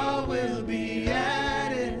 and all will be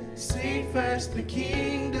added. Seek first the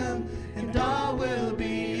kingdom, and all will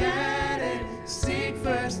be added. Seek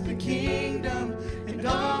first the kingdom, and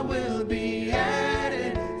all will be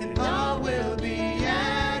added. And all will be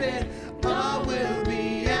added. All will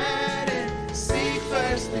be added. Seek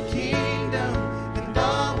first the kingdom, and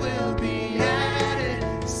all will be added.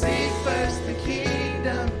 Seek first the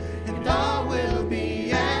kingdom, and all will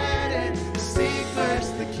be added. Seek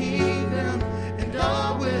first the kingdom, and all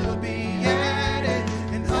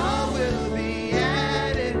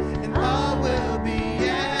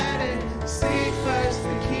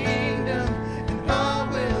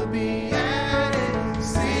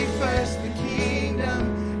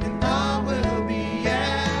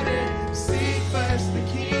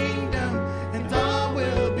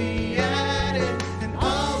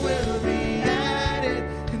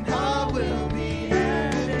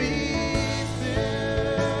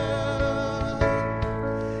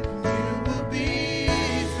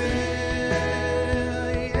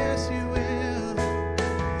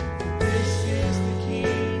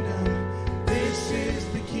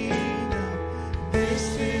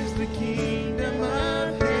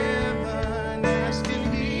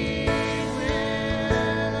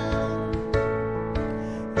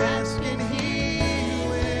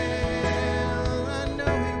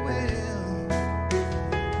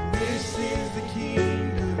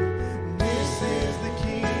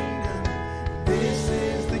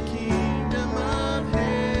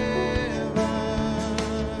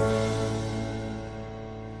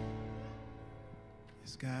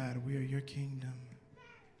God. We are your kingdom.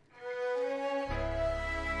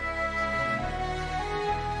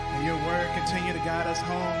 May your word continue to guide us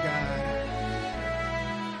home, God.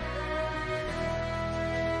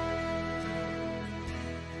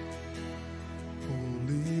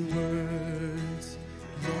 Holy words,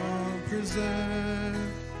 long preserved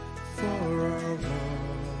for our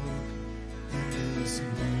walk in this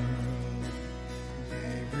world,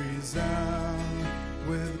 may resound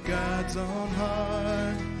with God's own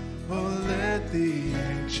heart. Oh, let the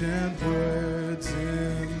ancient words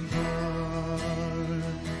impart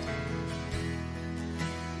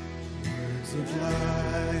words of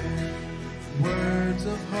life, words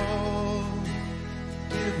of hope.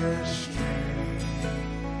 Give us strength,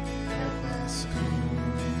 help us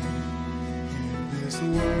cope in this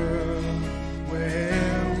world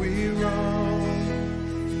where we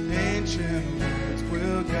roam. Ancient words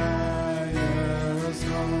will guide us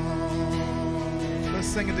home. Let's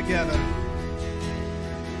sing it together.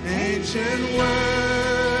 Ancient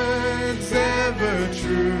words ever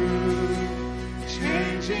true,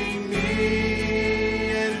 changing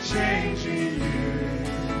me and changing you.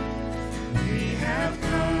 We have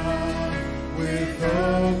come with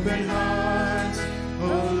open hearts.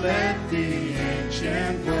 Oh, let the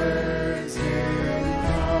ancient words impart.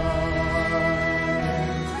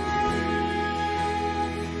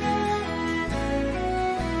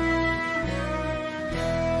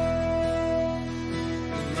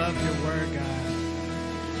 Love your word, God.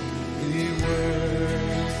 The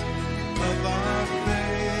words of our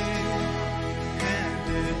faith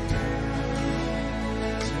handed down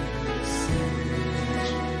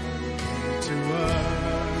to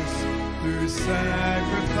us through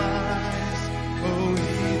sacrifice. Oh,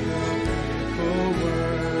 heed the faithful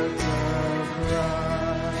words of Christ.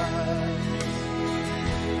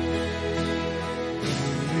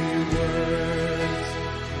 Holy words,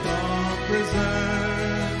 long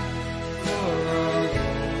preserved for our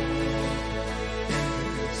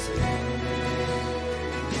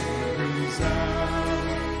resound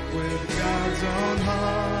with God's own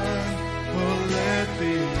heart. Oh, let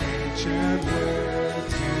the ancient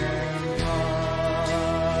words impart.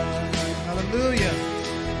 Hallelujah.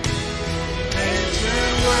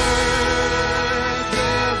 Ancient words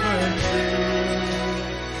ever true,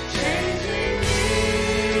 changing me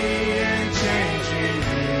and changing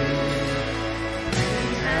you. We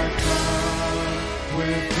have come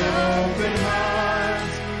with open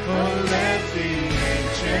hearts. Oh, let the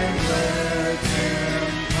ancient words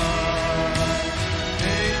impart.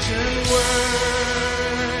 Ancient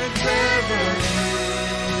words ever true,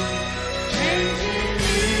 changing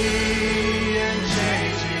me and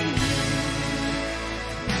changing you.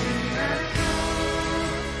 We have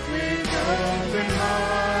come with open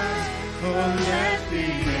hearts. Oh, let the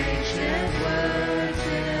ancient words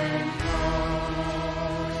impart.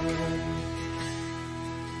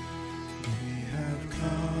 We have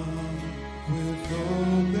come with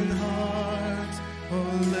open hearts.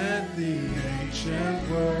 Oh, let the ancient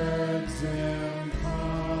words impart.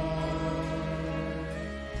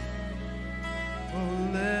 Oh,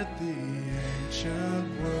 let the ancient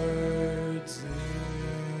words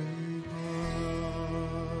impart.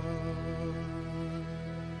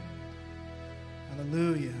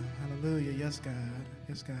 Hallelujah. Hallelujah. Yes, God.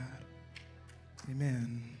 Yes, God.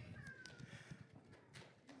 Amen.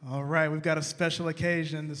 All right, we've got a special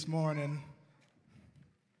occasion this morning.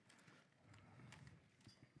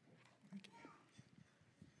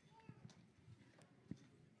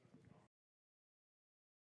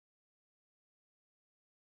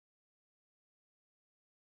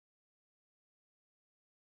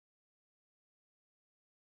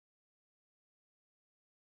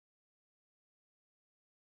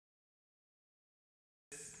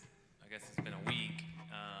 I guess it's been a week.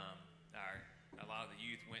 A lot of the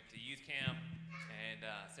youth went to youth camp, and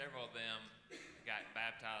several of them got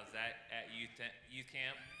baptized at youth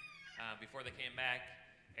camp. Before they came back,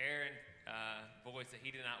 Aaron voiced that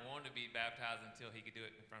he did not want to be baptized until he could do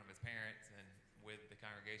it in front of his parents and with the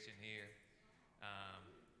congregation here.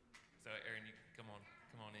 So Aaron, you come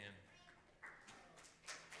on in.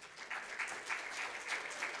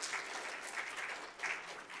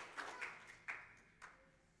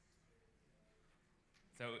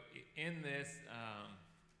 So in this,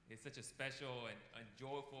 it's such a special and a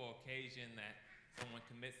joyful occasion that someone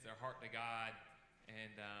commits their heart to God,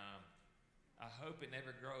 and I hope it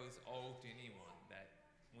never grows old to anyone, that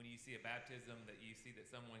when you see a baptism, that you see that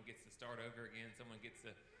someone gets to start over again, someone gets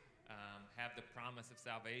to have the promise of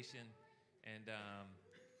salvation. And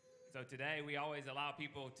so today we always allow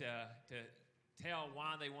people to tell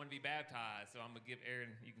why they want to be baptized. So I'm going to give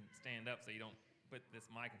Aaron, you can stand up so you don't put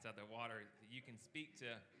this mic inside the water, you can speak to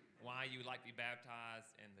why you would like to be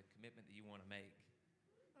baptized and the commitment that you want to make.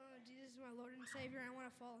 Jesus is my Lord and Savior. I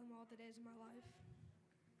want to follow him all the days of my life.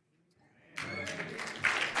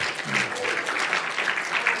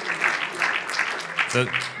 So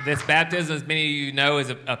this baptism, as many of you know, is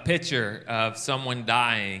a picture of someone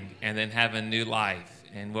dying and then having new life.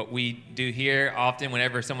 And what we do here often,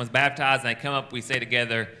 whenever someone's baptized and they come up, we say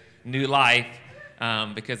together, new life,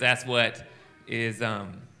 because that's what is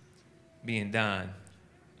being done.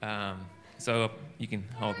 So you can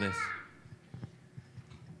hold this.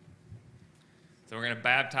 So we're going to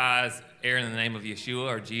baptize Aaron in the name of Yeshua,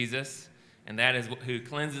 or Jesus, and that is who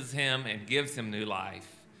cleanses him and gives him new life.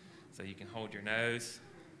 So you can hold your nose.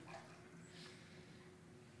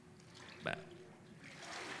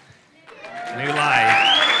 New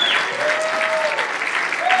life.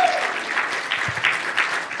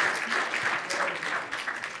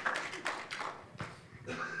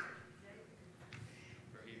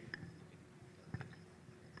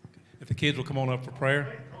 If the kids will come on up for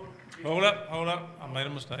prayer. Hold up. I made a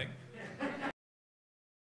mistake.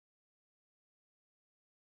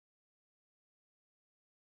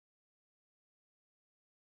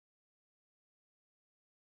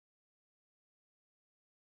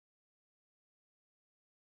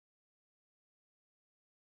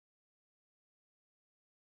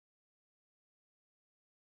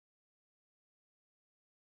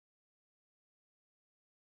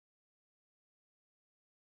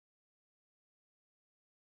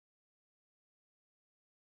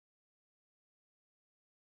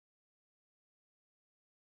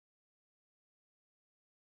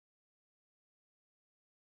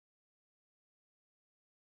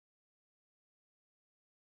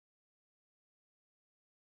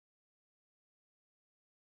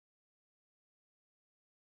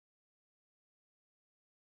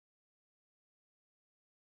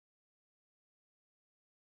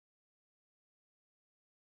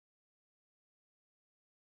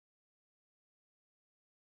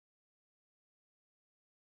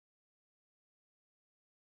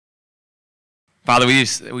 Father,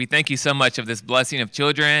 we thank you so much of this blessing of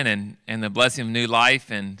children and the blessing of new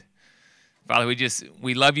life. And Father,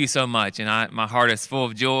 we love you so much. And my heart is full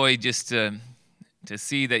of joy just to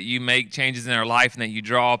see that you make changes in our life and that you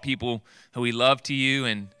draw people who we love to you.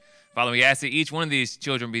 And Father, we ask that each one of these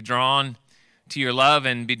children be drawn to your love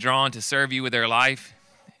and be drawn to serve you with their life,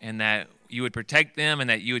 and that you would protect them and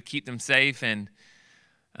that you would keep them safe. And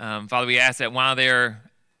Father, we ask that while they're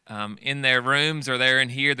in their rooms or they're in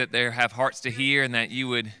here, that they have hearts to hear, and that you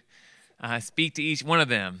would speak to each one of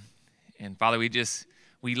them. And Father, we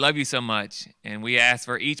love you so much, and we ask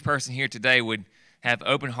for each person here today would have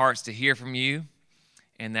open hearts to hear from you,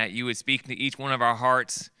 and that you would speak to each one of our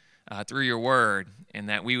hearts through your word, and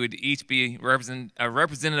that we would each be a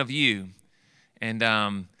representative of you.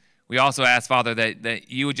 And we also ask, Father,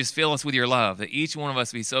 that you would just fill us with your love, that each one of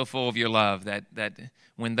us be so full of your love that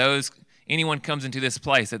when anyone comes into this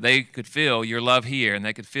place, that they could feel your love here, and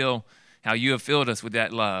they could feel how you have filled us with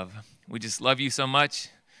that love. We just love you so much,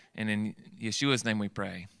 and in Yeshua's name we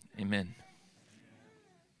pray. Amen.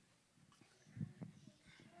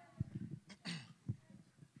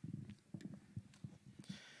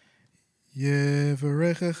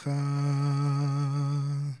 Yevarechecha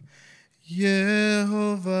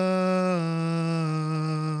Yehovah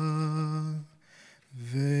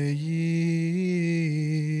Veish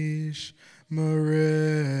Marecha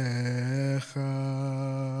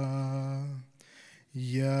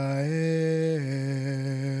Yair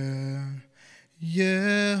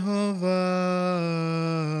Yehovah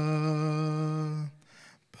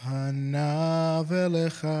Panav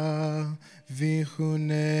Elecha Vichuneka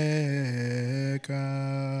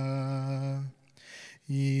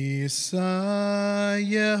Yisa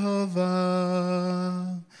Yehovah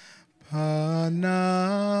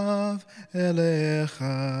Panav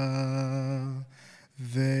Elecha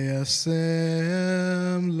Ve'asem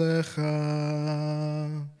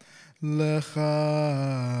Lecha Lecha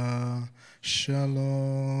Shalom.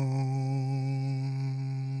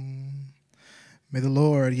 May the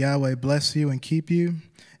Lord Yahweh bless you and keep you.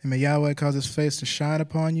 And may Yahweh cause his face to shine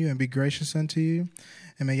upon you and be gracious unto you.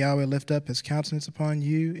 And may Yahweh lift up his countenance upon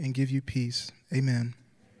you and give you peace. Amen.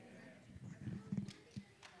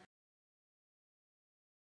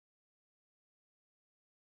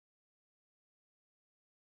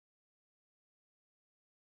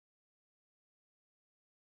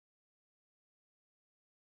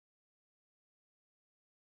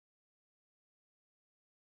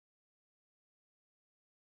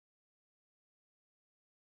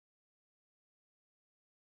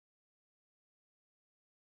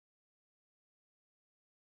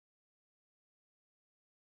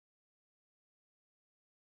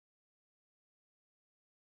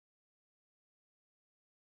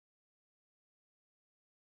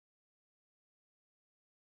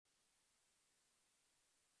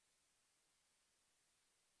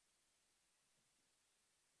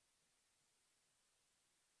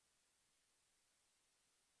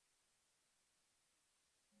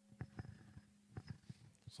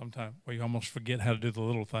 Sometimes we almost forget how to do the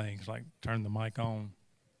little things, like turn the mic on.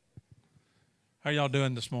 How are y'all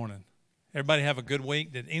doing this morning? Everybody have a good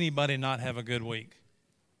week? Did anybody not have a good week?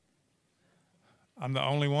 I'm the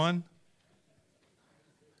only one?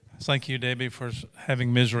 Thank you, Debbie, for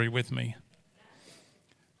having misery with me.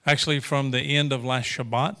 Actually, from the end of last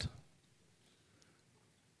Shabbat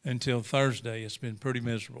until Thursday, it's been pretty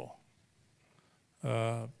miserable.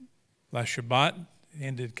 Last Shabbat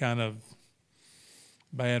ended kind of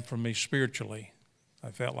bad for me spiritually. I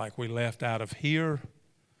felt like we left out of here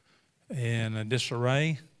in a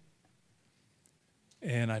disarray.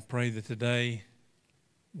 And I pray that today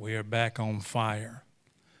we are back on fire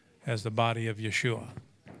as the body of Yeshua.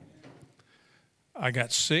 I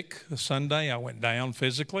got sick Sunday. I went down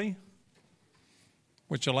physically,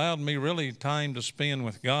 which allowed me really time to spend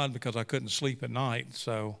with God because I couldn't sleep at night.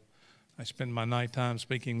 So I spend my nighttime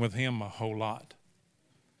speaking with Him a whole lot.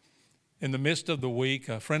 In the midst of the week,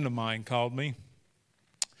 a friend of mine called me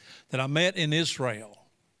that I met in Israel.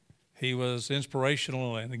 He was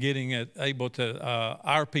inspirational in getting it able to,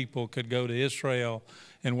 our people could go to Israel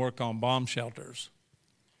and work on bomb shelters.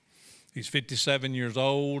 He's 57 years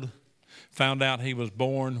old, found out he was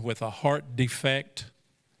born with a heart defect,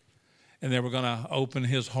 and they were going to open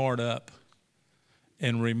his heart up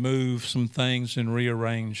and remove some things and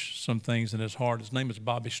rearrange some things in his heart. His name is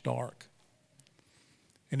Bobby Stark.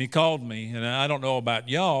 And he called me, and I don't know about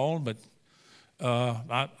y'all, but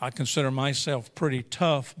I consider myself pretty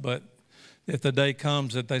tough, but if the day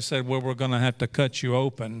comes that they said, well, we're going to have to cut you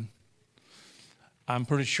open, I'm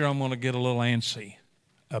pretty sure I'm going to get a little antsy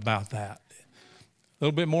about that. A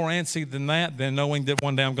little bit more antsy than that, than knowing that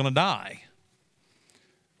one day I'm going to die.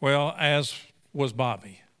 Well, as was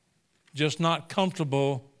Bobby, just not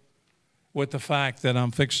comfortable with the fact that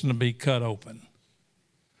I'm fixing to be cut open.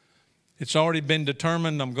 It's already been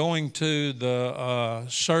determined. I'm going to the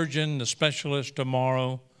surgeon, the specialist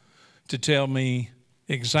tomorrow to tell me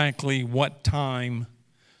exactly what time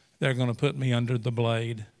they're going to put me under the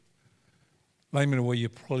blade. Laymond, will you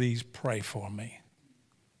please pray for me?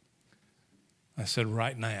 I said,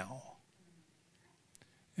 right now.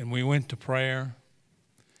 And we went to prayer,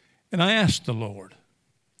 and I asked the Lord,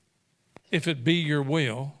 if it be your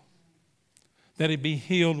will, that he be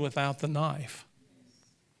healed without the knife.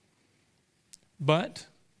 But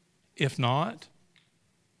if not,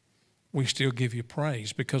 we still give you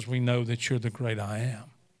praise because we know that you're the great I am.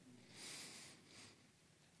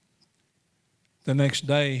 The next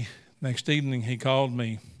evening, he called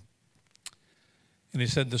me and he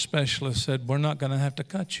said, the specialist said, we're not going to have to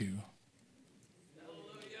cut you.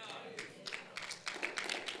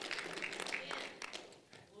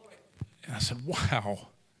 And I said, wow,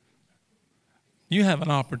 you have an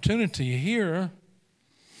opportunity here.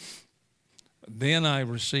 Then I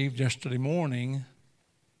received yesterday morning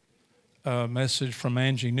a message from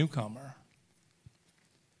Angie Newcomer.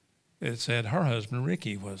 It said her husband,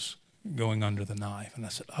 Ricky, was going under the knife. And I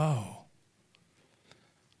said, oh,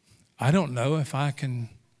 I don't know if I can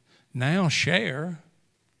now share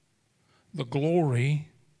the glory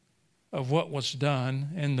of what was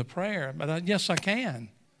done in the prayer. But yes, I can.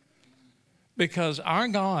 Because our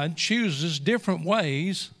God chooses different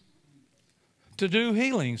ways to do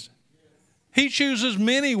healings. He chooses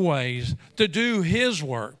many ways to do his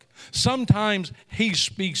work. Sometimes he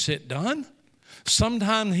speaks it done.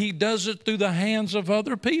 Sometimes he does it through the hands of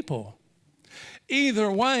other people.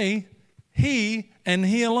 Either way, he and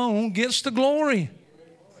he alone gets the glory.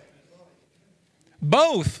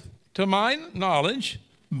 Both, to my knowledge,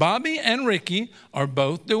 Bobby and Ricky are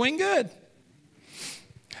both doing good.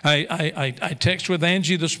 I texted with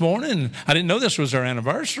Angie this morning. I didn't know this was their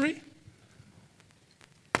anniversary.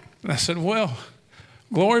 And I said, well,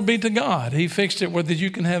 glory be to God. He fixed it where that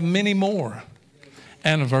you can have many more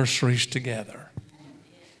anniversaries together.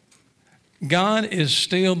 God is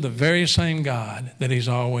still the very same God that he's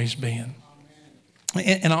always been.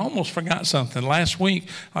 And I almost forgot something. Last week,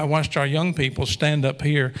 I watched our young people stand up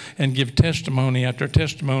here and give testimony after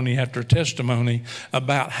testimony after testimony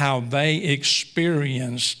about how they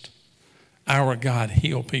experienced our God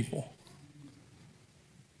heal people.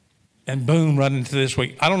 And boom, right into this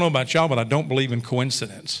week. I don't know about y'all, but I don't believe in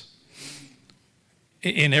coincidence.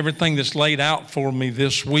 In everything that's laid out for me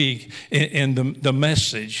this week, in the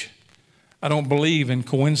message, I don't believe in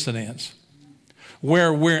coincidence.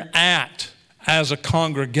 Where we're at as a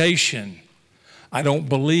congregation, I don't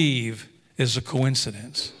believe is a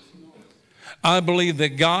coincidence. I believe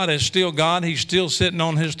that God is still God. He's still sitting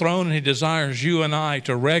on his throne, and he desires you and I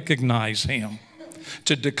to recognize him,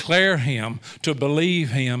 to declare him, to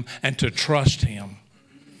believe him, and to trust him.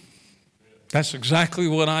 That's exactly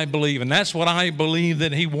what I believe, and that's what I believe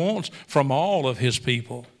that he wants from all of his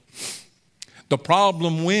people. The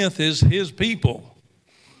problem with is his people.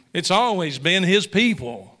 It's always been his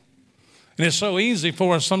people. And it's so easy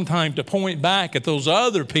for us sometimes to point back at those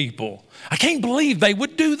other people. I can't believe they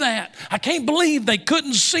would do that. I can't believe they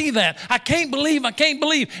couldn't see that. I can't believe.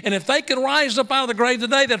 And if they could rise up out of the grave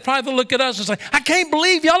today, they'd probably look at us and say, I can't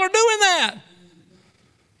believe y'all are doing that.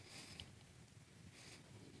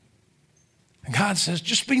 And God says,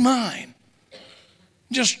 just be mine.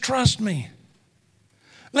 Just trust me.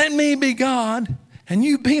 Let me be God and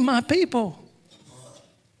you be my people.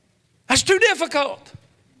 That's too difficult.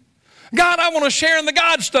 God, I want to share in the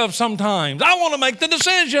God stuff sometimes. I want to make the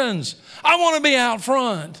decisions. I want to be out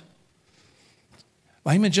front.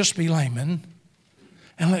 Laymond, just be Laymond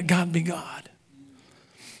and let God be God.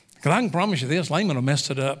 Because I can promise you this, Laymond will mess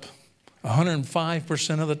it up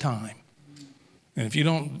 105% of the time. And if you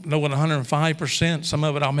don't know what 105%, some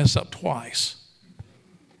of it I'll mess up twice.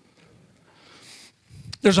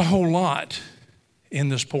 There's a whole lot in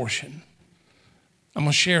this portion. I'm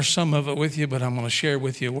going to share some of it with you, but I'm going to share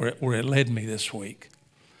with you where it led me this week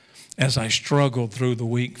as I struggled through the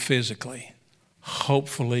week physically,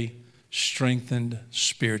 hopefully strengthened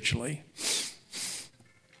spiritually.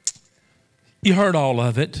 You heard all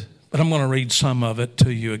of it, but I'm going to read some of it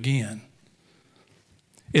to you again.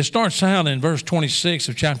 It starts out in verse 26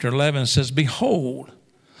 of chapter 11. It says, behold,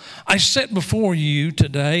 I set before you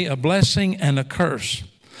today a blessing and a curse.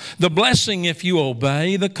 The blessing if you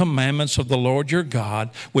obey the commandments of the Lord your God,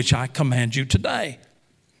 which I command you today.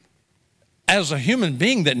 As a human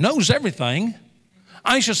being that knows everything,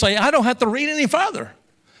 I should say, I don't have to read any further.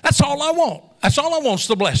 That's all I want. That's all I want is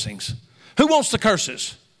the blessings. Who wants the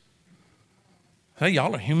curses? Hey,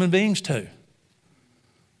 y'all are human beings too.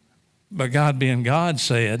 But God being God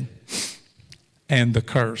said, and the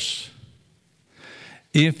curse.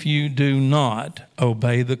 If you do not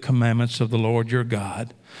obey the commandments of the Lord your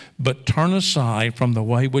God, but turn aside from the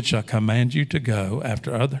way which I command you to go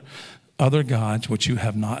after other gods which you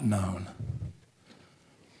have not known.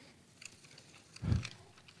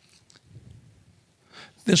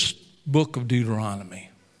 This book of Deuteronomy,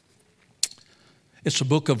 it's a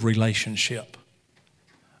book of relationship.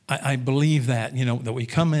 I believe that, that we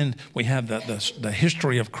come in, we have the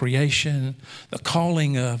history of creation, the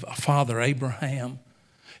calling of Father Abraham,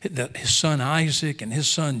 his son Isaac and his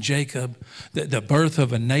son Jacob, the birth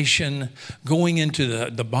of a nation, going into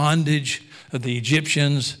the bondage of the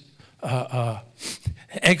Egyptians,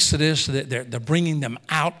 Exodus, they're bringing them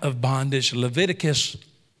out of bondage, Leviticus,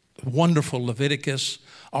 wonderful Leviticus,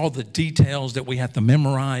 all the details that we have to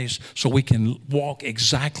memorize so we can walk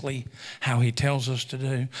exactly how he tells us to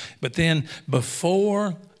do. But then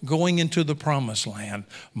before going into the promised land,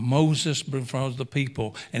 Moses befriends the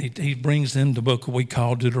people and he brings them the book we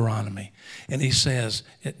call Deuteronomy. And he says,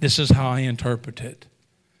 this is how I interpret it.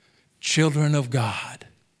 Children of God,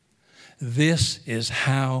 this is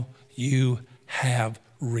how you have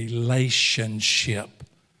relationship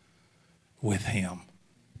with him.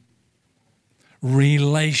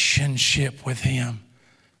 Relationship with him.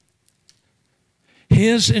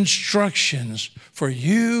 His instructions for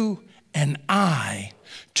you and I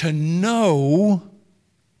to know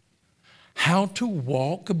how to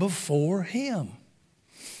walk before him.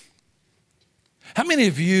 How many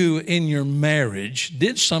of you in your marriage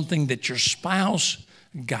did something that your spouse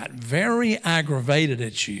got very aggravated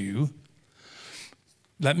at you?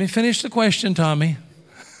 Let me finish the question, Tommy.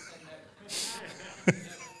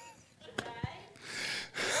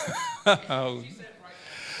 Oh.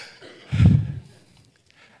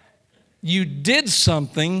 You did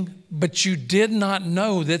something, but you did not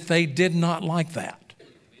know that they did not like that.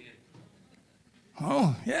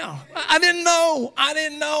 Oh, yeah. I didn't know.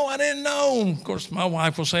 Of course, my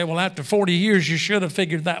wife will say, well, after 40 years, you should have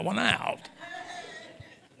figured that one out.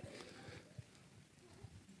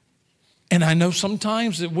 And I know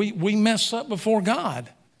sometimes that we mess up before God.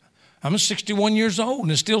 I'm 61 years old,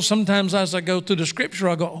 and still sometimes as I go through the scripture,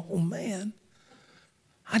 I go, oh, man,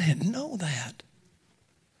 I didn't know that.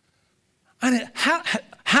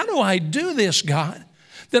 How do I do this, God?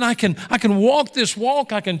 That I can walk this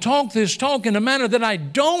walk, I can talk this talk in a manner that I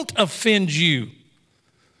don't offend you.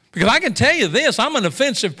 Because I can tell you this, I'm an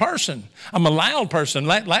offensive person. I'm a loud person.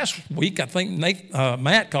 Last week, I think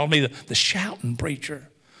Matt called me the shouting preacher.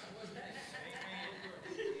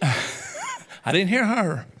 I didn't hear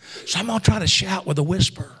her. So I'm going to try to shout with a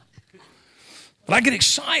whisper. But I get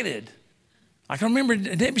excited. I can remember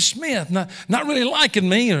Debbie Smith not really liking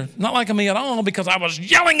me or not liking me at all because I was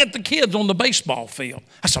yelling at the kids on the baseball field.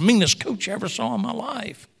 That's the meanest coach I ever saw in my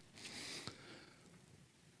life.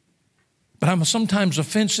 But I'm sometimes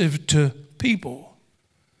offensive to people.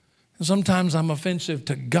 And sometimes I'm offensive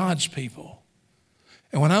to God's people.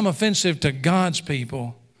 And when I'm offensive to God's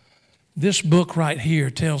people, this book right here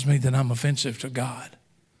tells me that I'm offensive to God.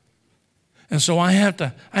 And so I have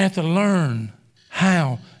to learn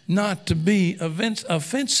how not to be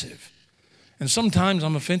offensive. And sometimes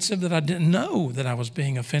I'm offensive that I didn't know that I was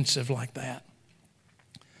being offensive like that.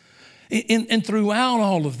 And throughout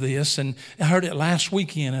all of this, and I heard it last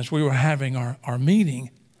weekend as we were having our meeting,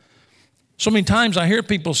 so many times I hear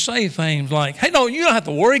people say things like, hey, no, you don't have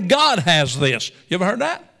to worry. God has this. You ever heard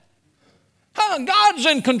that? God's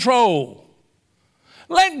in control.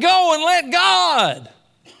 Let go and let God.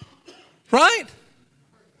 Right?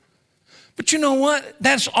 But you know what?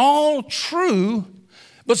 That's all true.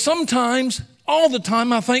 But sometimes, all the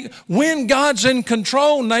time, I think, when God's in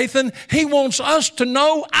control, Nathan, He wants us to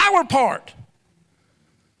know our part.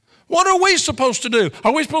 What are we supposed to do?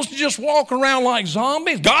 Are we supposed to just walk around like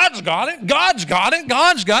zombies? God's got it. God's got it.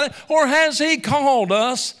 God's got it. Or has He called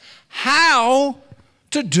us how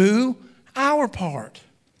to do our part?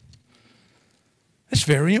 It's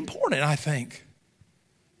very important, I think,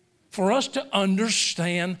 for us to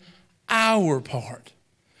understand our part.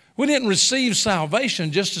 We didn't receive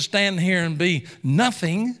salvation just to stand here and be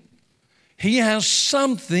nothing. He has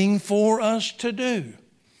something for us to do.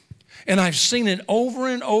 And I've seen it over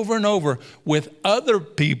and over and over with other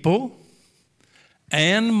people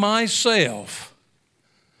and myself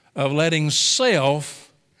of letting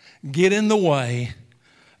self get in the way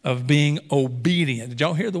of being obedient. Did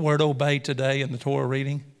y'all hear the word obey today in the Torah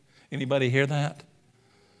reading? Anybody hear that?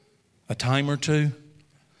 A time or two?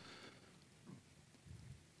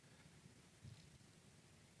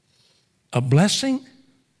 A blessing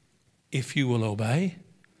if you will obey.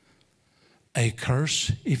 A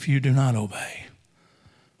curse if you do not obey.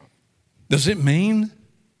 Does it mean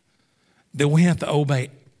that we have to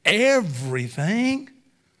obey everything?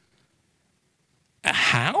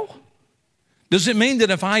 How? Does it mean that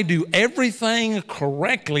if I do everything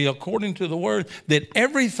correctly according to the word, that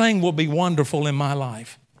everything will be wonderful in my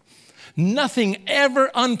life? Nothing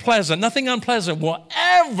unpleasant will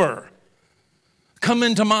ever come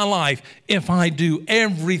into my life if I do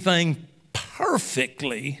everything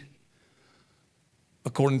perfectly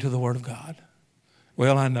according to the Word of God.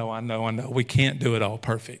 Well, I know. We can't do it all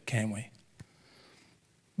perfect, can we?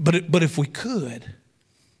 But if we could,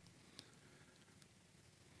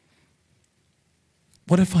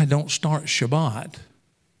 what if I don't start Shabbat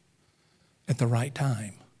at the right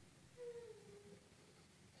time?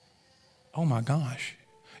 Oh my gosh.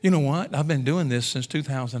 You know what? I've been doing this since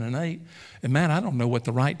 2008. And man, I don't know what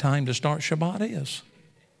the right time to start Shabbat is.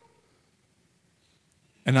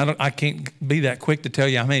 And I can't be that quick to tell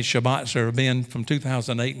you how many Shabbats there have been from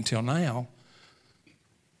 2008 until now.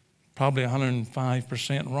 Probably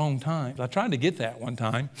 105% wrong times. I tried to get that one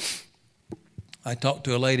time. I talked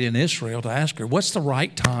to a lady in Israel to ask her, what's the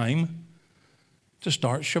right time to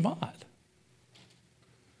start Shabbat?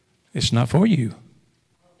 It's not for you.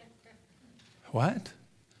 What?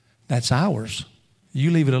 That's ours.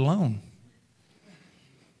 You leave it alone.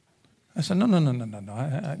 I said, no.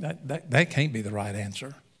 That can't be the right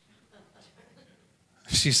answer.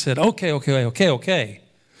 She said, okay.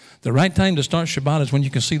 The right time to start Shabbat is when you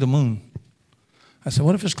can see the moon. I said,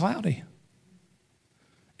 what if it's cloudy?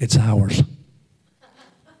 It's ours.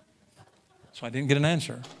 So I didn't get an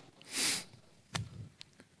answer.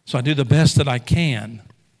 So I do the best that I can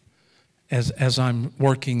as I'm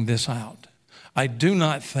working this out. I do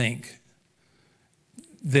not think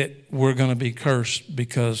that we're going to be cursed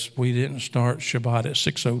because we didn't start Shabbat at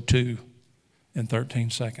 6:02 in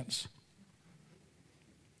 13 seconds.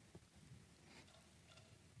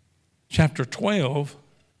 Chapter 12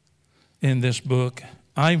 in this book,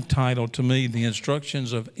 I've titled to me The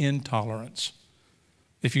Instructions of Intolerance.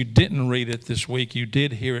 If you didn't read it this week, you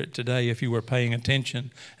did hear it today if you were paying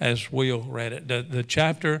attention as Will read it. The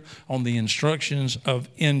chapter on the instructions of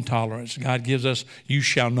intolerance. God gives us, you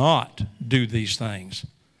shall not do these things.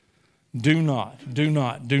 Do not.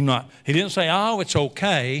 He didn't say, oh, it's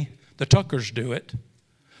okay. The Tuckers do it.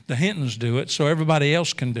 The Hintons do it, so everybody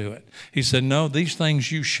else can do it. He said, no, these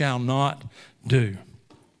things you shall not do.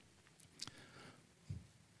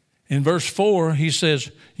 In verse 4, he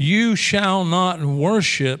says, you shall not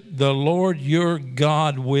worship the Lord your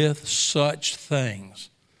God with such things.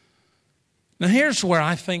 Now here's where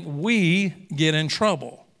I think we get in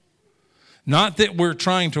trouble. Not that we're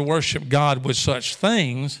trying to worship God with such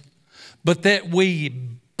things, but that we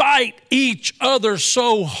bite each other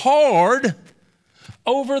so hard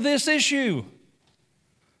over this issue.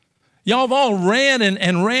 Y'all have all read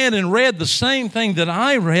and read the same thing that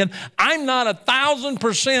I read. I'm not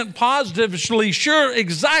 1,000% positively sure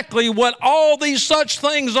exactly what all these such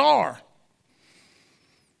things are.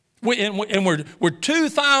 We're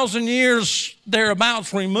 2,000 years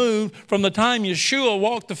thereabouts removed from the time Yeshua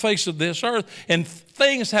walked the face of this earth, and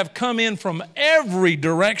things have come in from every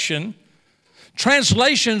direction.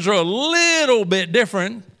 Translations are a little bit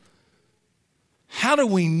different. How do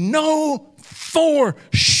we know for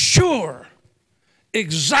sure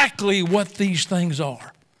exactly what these things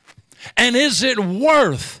are? And is it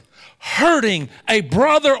worth hurting a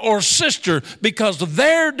brother or sister because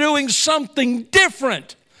they're doing something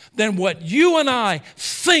different than what you and I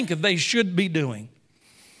think they should be doing?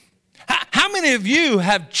 How many of you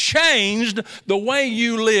have changed the way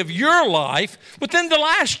you live your life within the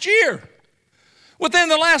last year? Within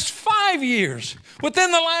the last 5 years?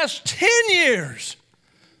 Within the last 10 years?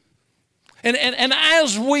 And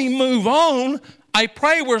as we move on, I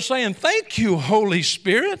pray we're saying, thank you, Holy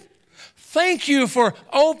Spirit. Thank you for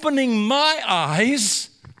opening my eyes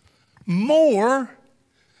more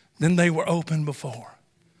than they were open before.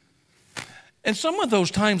 And some of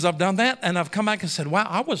those times I've done that, and I've come back and said, wow,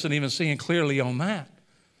 I wasn't even seeing clearly on that.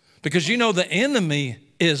 Because you know the enemy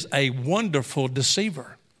is a wonderful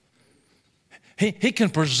deceiver. He can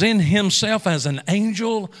present himself as an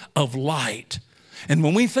angel of light. And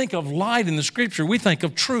when we think of light in the Scripture, we think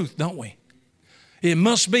of truth, don't we? It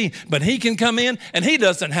must be. But he can come in, and he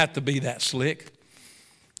doesn't have to be that slick.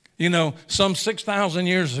 You know, some 6,000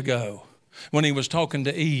 years ago, when he was talking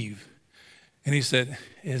to Eve, and he said,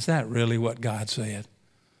 is that really what God said?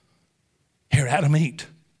 Here, Adam, eat.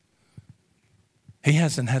 He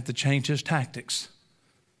hasn't had to change his tactics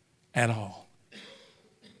at all.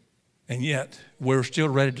 And yet, we're still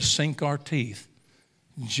ready to sink our teeth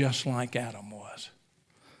just like Adam was.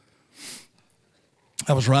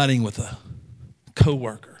 I was riding with a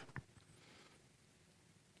coworker.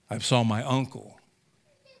 I saw my uncle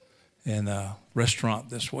in a restaurant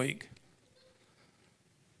this week.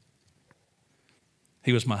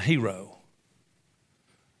 He was my hero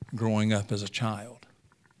growing up as a child.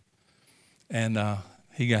 And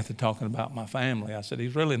he got to talking about my family. I said,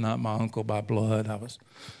 he's really not my uncle by blood.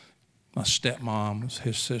 My stepmom was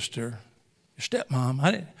his sister. Your stepmom?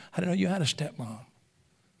 I didn't know you had a stepmom.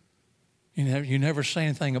 You never say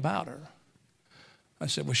anything about her. I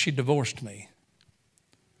said, well, she divorced me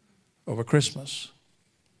over Christmas,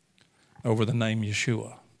 over the name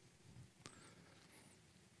Yeshua.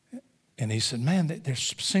 And he said, man, there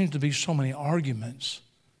seems to be so many arguments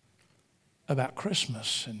about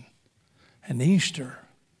Christmas and Easter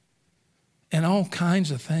and all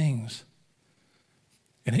kinds of things.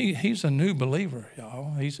 And he's a new believer,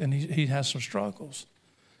 y'all. He has some struggles.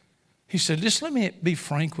 He said, just let me be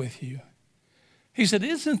frank with you. He said,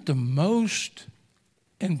 isn't the most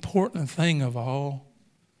important thing of all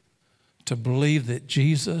to believe that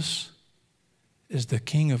Jesus is the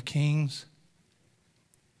King of Kings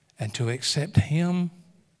and to accept him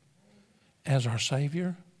as our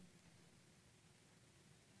Savior?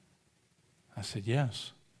 I said,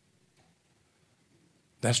 yes.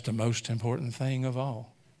 That's the most important thing of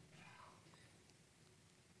all.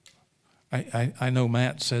 I know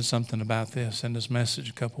Matt said something about this in his message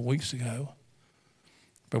a couple weeks ago.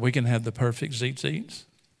 But we can have the perfect zeets.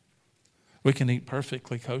 We can eat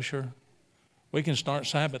perfectly kosher. We can start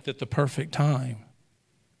Sabbath at the perfect time.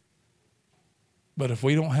 But if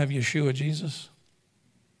we don't have Yeshua Jesus,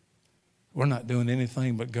 we're not doing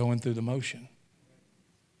anything but going through the motion.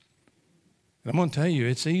 And I'm going to tell you,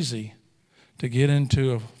 it's easy to get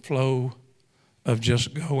into a flow of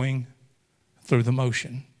just going through the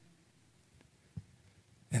motion.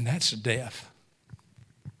 And that's death.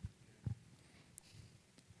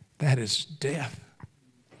 That is death.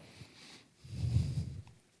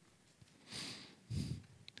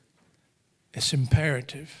 It's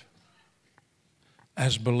imperative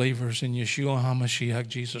as believers in Yeshua HaMashiach,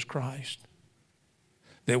 Jesus Christ,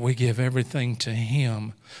 that we give everything to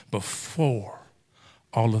him before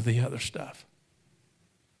all of the other stuff.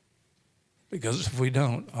 Because if we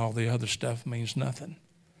don't, all the other stuff means nothing.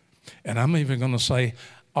 And I'm even going to say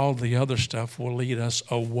all the other stuff will lead us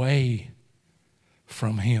away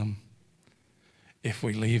from him if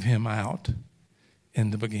we leave him out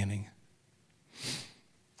in the beginning.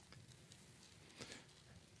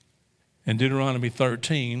 In Deuteronomy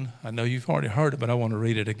 13, I know you've already heard it, but I want to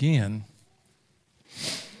read it again.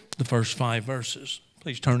 The first 5 verses.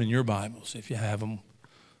 Please turn in your Bibles if you have them,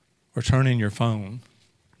 or turn in your phone.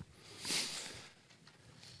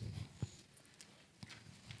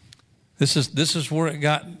 This is where it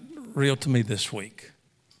got real to me this week.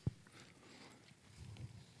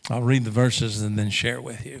 I'll read the verses and then share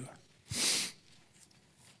with you.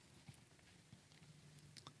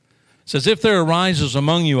 It says, if there arises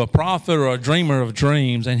among you a prophet or a dreamer of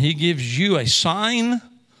dreams, and he gives you a sign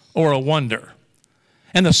or a wonder,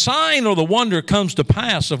 and the sign or the wonder comes to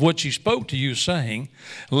pass of which he spoke to you, saying,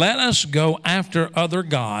 let us go after other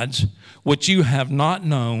gods which you have not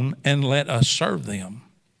known, and let us serve them.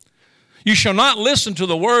 You shall not listen to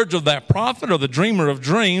the words of that prophet or the dreamer of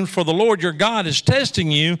dreams, for the Lord your God is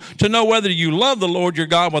testing you to know whether you love the Lord your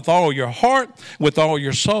God with all your heart, with all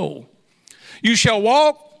your soul. You shall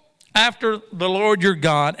walk after the Lord your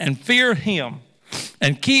God and fear him,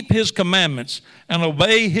 and keep his commandments and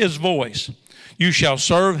obey his voice. You shall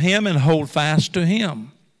serve him and hold fast to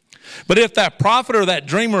him. But if that prophet or that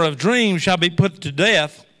dreamer of dreams shall be put to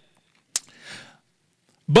death,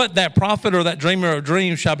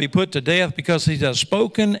 because he has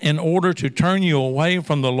spoken in order to turn you away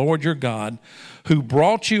from the Lord your God, who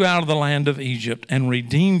brought you out of the land of Egypt and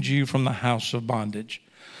redeemed you from the house of bondage,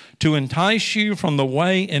 to entice you from the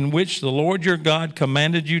way in which the Lord your God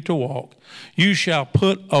commanded you to walk. You shall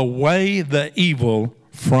put away the evil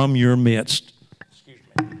from your midst. Excuse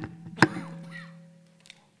me.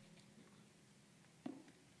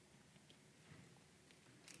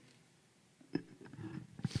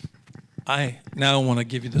 I now want to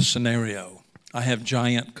give you the scenario. I have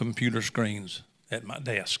giant computer screens at my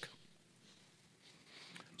desk,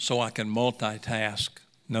 so I can multitask,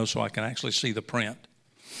 so I can actually see the print.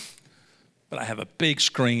 But I have a big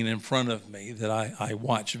screen in front of me that I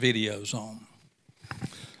watch videos on.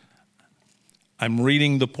 I'm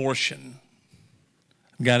reading the portion.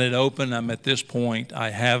 I've got it open. I'm at this point. I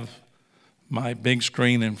have my big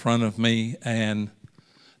screen in front of me and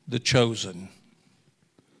The Chosen.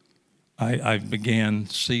 I began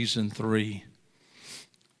season 3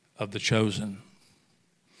 of The Chosen.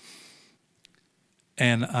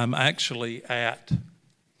 And I'm actually at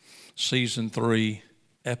season 3,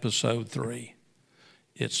 episode 3.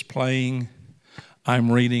 It's playing.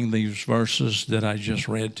 I'm reading these verses that I just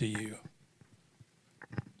read to you.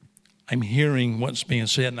 I'm hearing what's being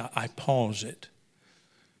said, and I pause it.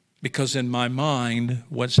 Because in my mind,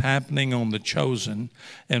 what's happening on The Chosen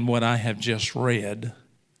and what I have just read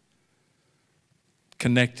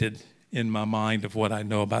connected in my mind of what I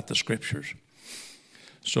know about the scriptures.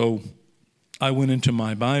 So I went into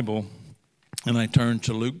my Bible and I turned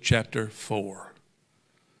to Luke chapter 4.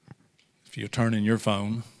 If you turn in your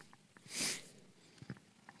phone.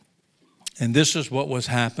 And this is what was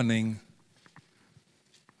happening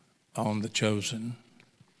on The Chosen.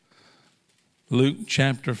 Luke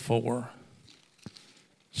chapter 4,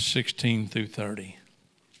 16 through 30.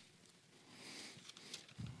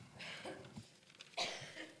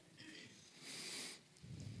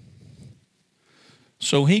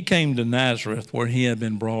 So he came to Nazareth, where he had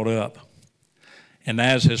been brought up. And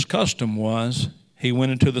as his custom was, he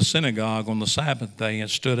went into the synagogue on the Sabbath day and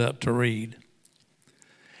stood up to read.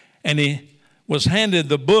 And he was handed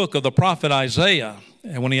the book of the prophet Isaiah.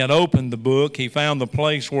 And when he had opened the book, he found the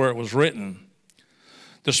place where it was written,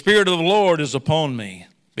 "The Spirit of the Lord is upon me,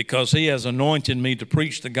 because he has anointed me to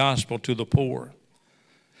preach the gospel to the poor.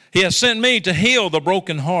 He has sent me to heal the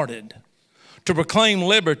brokenhearted, to proclaim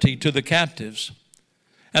liberty to the captives,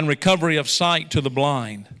 and recovery of sight to the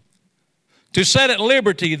blind, to set at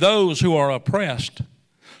liberty those who are oppressed,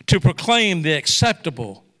 to proclaim the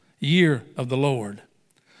acceptable year of the Lord."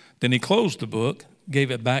 Then he closed the book,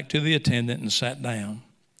 gave it back to the attendant, and sat down.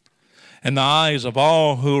 And the eyes of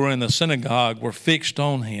all who were in the synagogue were fixed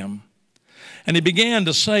on him. And he began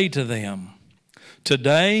to say to them,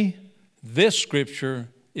 "Today this scripture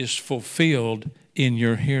is fulfilled in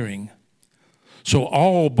your hearing." So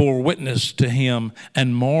all bore witness to him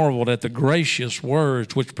and marveled at the gracious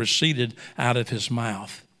words which proceeded out of his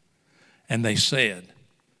mouth. And they said,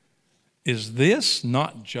 "Is this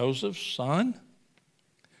not Joseph's son?"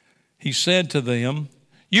 He said to them,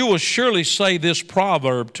 "You will surely say this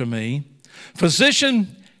proverb to me,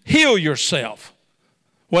 'Physician, heal yourself.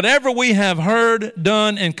 Whatever we have heard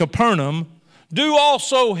done in Capernaum, do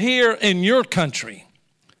also here in your country.'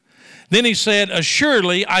 Then he said,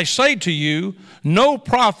 'Assuredly, I say to you, no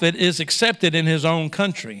prophet is accepted in his own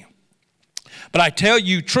country. But I tell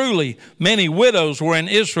you truly, many widows were in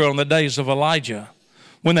Israel in the days of Elijah,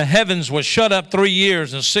 when the heavens was shut up 3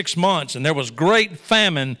 years and 6 months, and there was great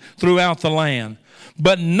famine throughout the land.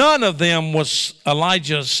 But none of them was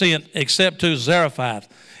Elijah sent except to Zarephath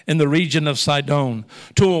in the region of Sidon,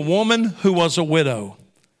 to a woman who was a widow.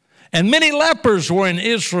 And many lepers were in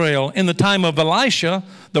Israel in the time of Elisha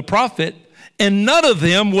the prophet, and none of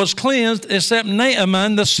them was cleansed except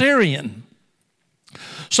Naaman the Syrian.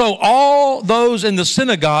 So all those in the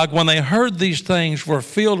synagogue, when they heard these things, were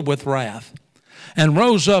filled with wrath, and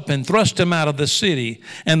rose up and thrust him out of the city,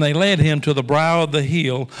 and they led him to the brow of the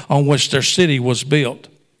hill on which their city was built,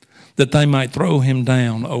 that they might throw him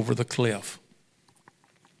down over the cliff.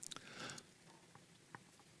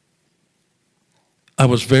 I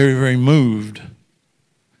was very, very moved,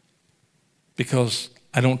 because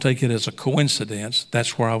I don't take it as a coincidence.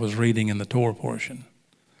 That's where I was reading in the Torah portion.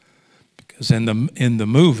 Because in the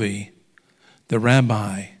movie, the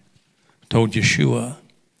rabbi told Yeshua,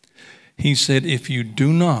 he said, if you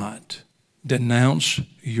do not denounce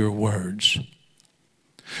your words,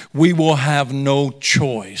 we will have no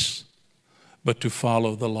choice but to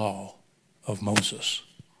follow the law of Moses.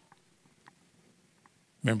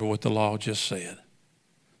 Remember what the law just said.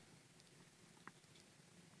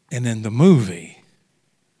 And in the movie,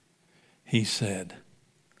 he said,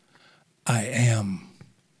 I am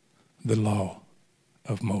the law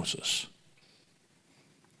of Moses.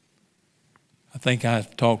 I think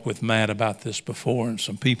I've talked with Matt about this before, and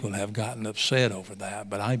some people have gotten upset over that,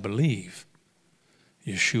 but I believe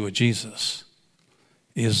Yeshua Jesus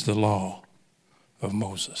is the law of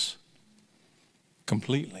Moses.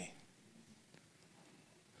 Completely.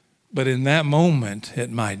 But in that moment at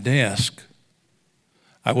my desk,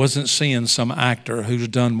 I wasn't seeing some actor who's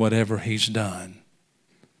done whatever he's done.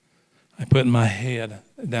 I put my head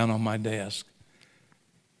down on my desk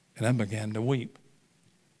and I began to weep.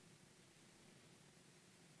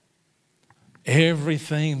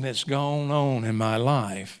 Everything that's gone on in my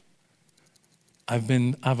life, I've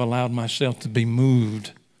allowed myself to be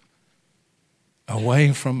moved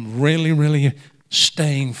away from really, really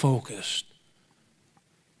staying focused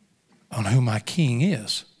on who my King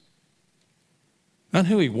is. Not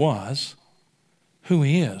who he was, who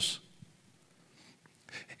he is.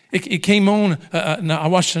 It came on, I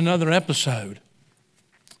watched another episode,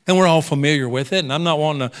 and we're all familiar with it, and I'm not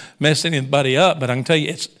wanting to mess anybody up, but I can tell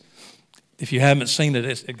you, if you haven't seen it,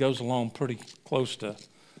 it goes along pretty close to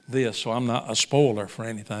this, so I'm not a spoiler for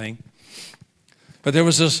anything. But there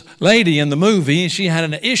was this lady in the movie, and she had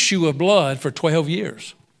an issue of blood for 12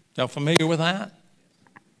 years. Y'all familiar with that?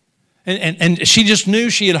 And she just knew,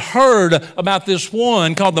 she had heard about this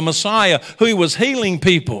one called the Messiah who was healing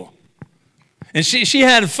people. And she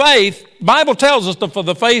had faith. Bible tells us for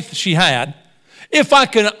the faith she had. If I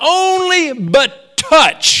can only but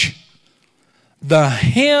touch the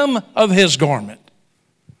hem of his garment.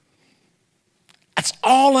 That's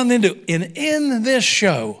all I need to do. And in this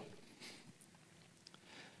show,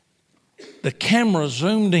 the camera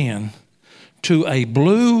zoomed in to a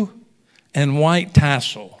blue and white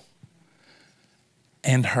tassel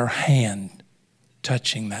and her hand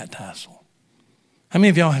touching that tassel. How many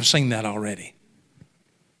of y'all have seen that already?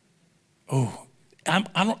 Oh,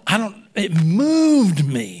 it moved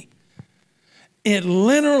me. It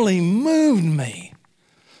literally moved me.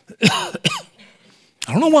 I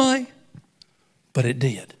don't know why, but it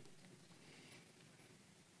did.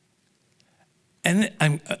 And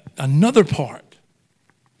another part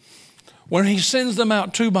where he sends them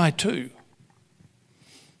out 2 by 2.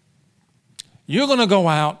 You're going to go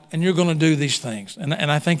out and you're going to do these things. And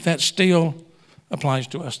I think that still applies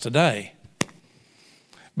to us today.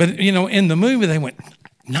 But, in the movie they went,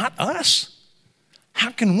 not us?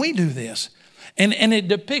 How can we do this? And it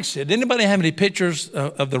depicts it. Anybody have any pictures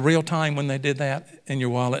of the real time when they did that in your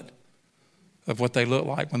wallet? Of what they looked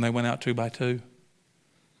like when they went out 2 by 2?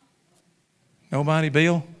 Nobody,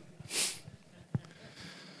 Bill?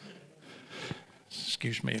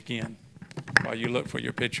 Excuse me again while you look for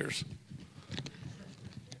your pictures.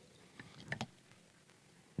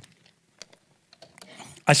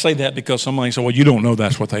 I say that because somebody said, well, you don't know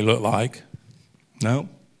that's what they look like. No,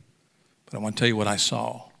 but I want to tell you what I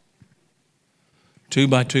saw. 2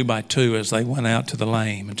 by 2 by 2 as they went out to the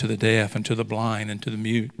lame and to the deaf and to the blind and to the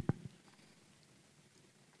mute.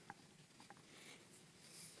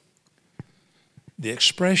 The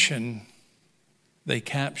expression they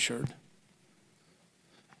captured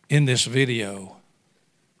in this video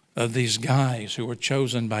of these guys who were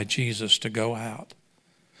chosen by Jesus to go out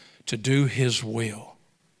to do his will.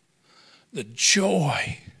 The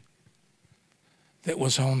joy that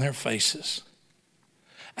was on their faces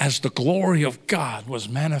as the glory of God was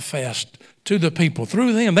manifest to the people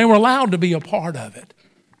through them. They were allowed to be a part of it.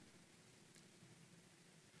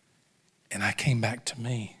 And I came back to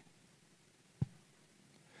me.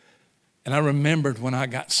 And I remembered when I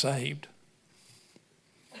got saved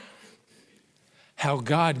how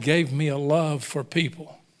God gave me a love for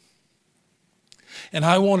people. And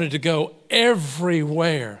I wanted to go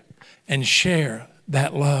everywhere and share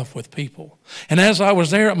that love with people. And as I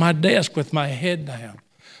was there at my desk with my head down,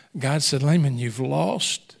 God said, Laymond, you've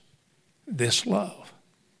lost this love.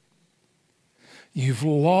 You've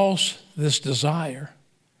lost this desire.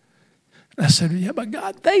 And I said, yeah, but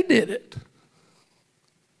God, they did it.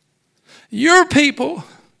 Your people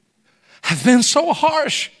have been so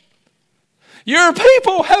harsh. Your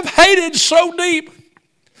people have hated so deep.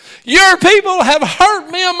 Your people have hurt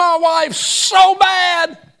me and my wife so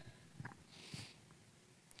bad.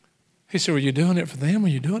 He said, were you doing it for them or are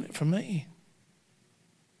you doing it for me?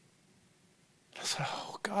 I said,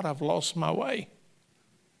 oh, God, I've lost my way.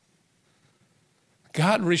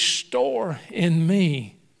 God, restore in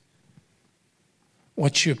me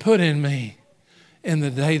what you put in me in the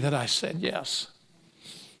day that I said yes.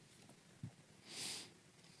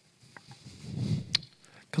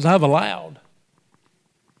 Because I've allowed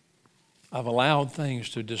things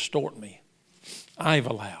to distort me. I've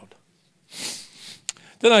allowed.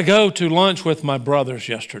 Then I go to lunch with my brothers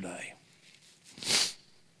yesterday.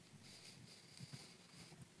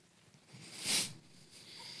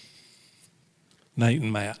 Nate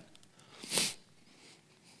and Matt.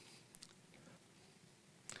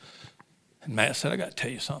 And Matt said, I got to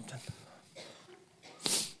tell you something.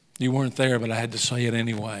 You weren't there, but I had to say it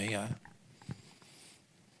anyway. I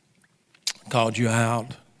called you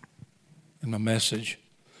out in my message,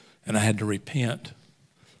 and I had to repent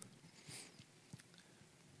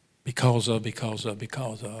because of.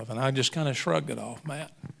 And I just kind of shrugged it off,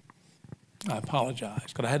 Matt. I apologize,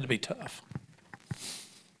 because I had to be tough.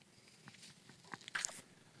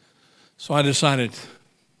 So I decided,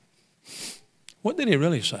 what did he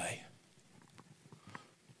really say?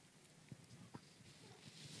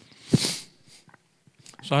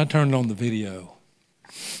 So I turned on the video.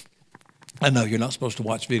 I know you're not supposed to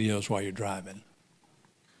watch videos while you're driving.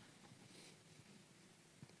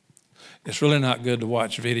 It's really not good to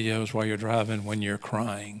watch videos while you're driving when you're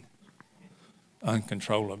crying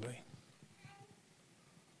uncontrollably.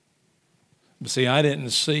 But see, I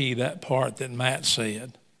didn't see that part that Matt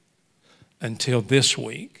said until this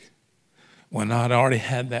week when I'd already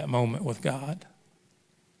had that moment with God.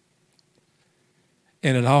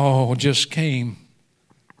 And it all just came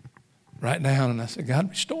right down, and I said, God,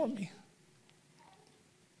 restore me.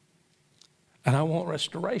 And I want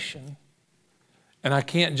restoration. And I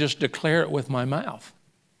can't just declare it with my mouth.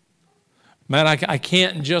 Man, I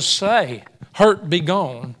can't just say, hurt, be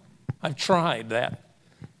gone. I've tried that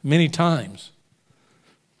many times.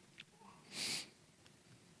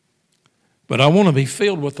 But I want to be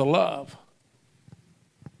filled with the love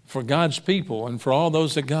for God's people and for all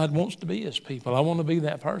those that God wants to be His people. I want to be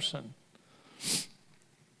that person.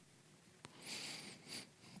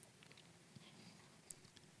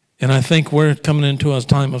 And I think we're coming into a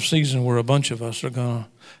time of season where a bunch of us are going to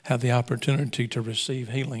have the opportunity to receive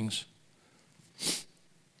healings,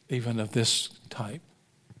 even of this type.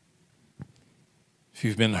 If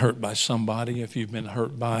you've been hurt by somebody, if you've been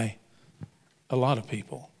hurt by a lot of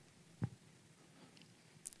people.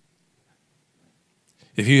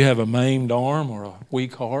 If you have a maimed arm or a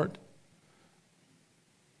weak heart,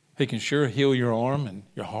 He can sure heal your arm and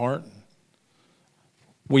your heart.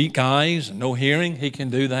 Weak eyes and no hearing, He can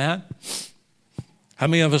do that. How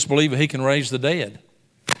many of us believe that He can raise the dead?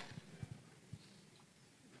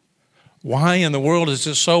 Why in the world is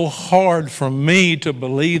it so hard for me to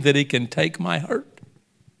believe that He can take my hurt?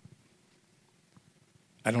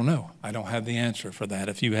 I don't know. I don't have the answer for that.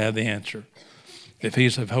 If you have the answer, if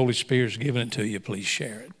the Holy Spirit's given it to you, please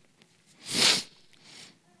share it.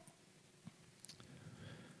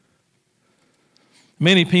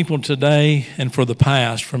 Many people today and for the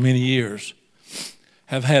past, for many years,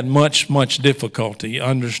 have had much difficulty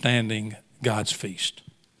understanding God's feast.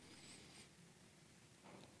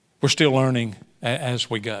 We're still learning as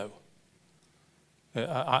we go.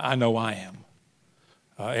 I know I am.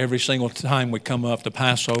 Every single time we come up to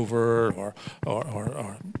Passover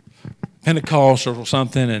or Pentecost or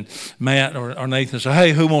something, and Matt or Nathan say,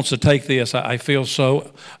 hey, who wants to take this? I feel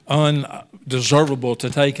so undeservable to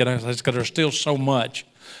take it. Because there's still so much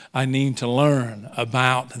I need to learn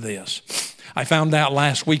about this. I found out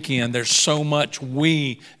last weekend there's so much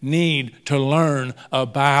we need to learn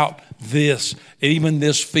about this, even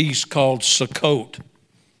this feast called Sukkot.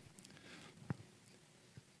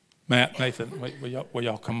 Matt, Nathan, will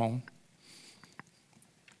y'all come on?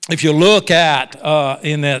 If you look at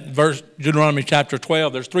in that verse, Deuteronomy chapter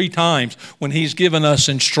 12, there's 3 times when He's given us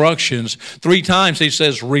instructions. 3 times He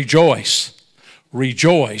says, rejoice,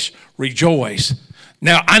 rejoice, rejoice.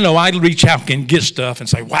 Now, I know I reach out and get stuff and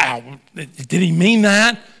say, wow, did He mean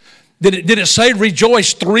that? Did it say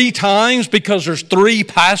rejoice 3 times because there's 3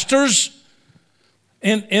 pastors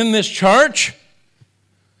in this church?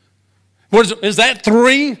 Is that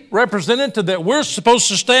three representative that we're supposed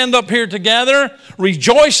to stand up here together,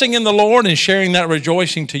 rejoicing in the Lord and sharing that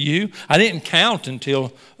rejoicing to you? I didn't count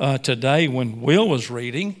until today when Will was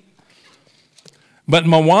reading. But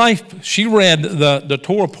my wife, she read the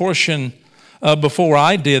Torah portion before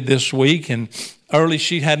I did this week, and early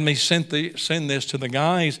she had me send this to the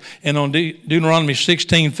guys. And on Deuteronomy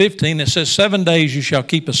 16:15, it says, 7 days you shall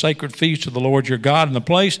keep a sacred feast to the Lord your God in the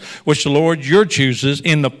place which the Lord your chooses,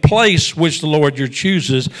 in the place which the Lord your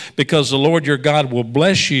chooses, because the Lord your God will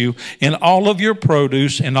bless you in all of your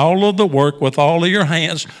produce and all of the work with all of your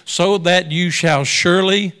hands, so that you shall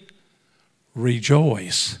surely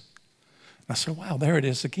rejoice. I said, wow, there it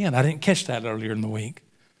is again. I didn't catch that earlier in the week.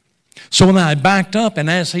 So when I backed up, and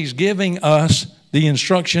as he's giving us the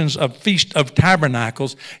instructions of Feast of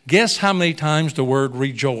Tabernacles, guess how many times the word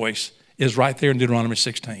rejoice is right there in Deuteronomy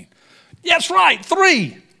 16? Yes, right,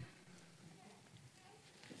 3.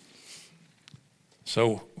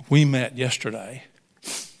 So we met yesterday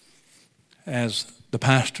as the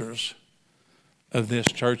pastors of this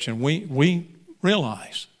church, and we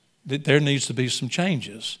realized that there needs to be some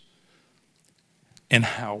changes in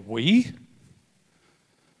how we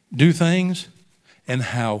do things and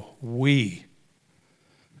how we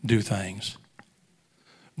do things.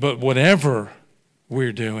 But whatever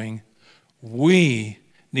we're doing, we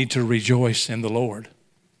need to rejoice in the Lord.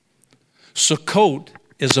 Sukkot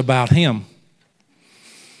is about Him.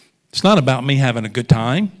 It's not about me having a good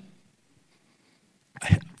time.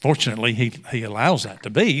 Fortunately, He allows that to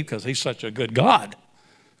be because He's such a good God.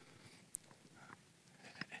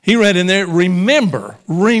 He read in there, remember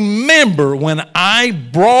when I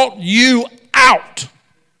brought you out.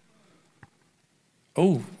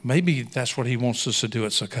 Oh, maybe that's what He wants us to do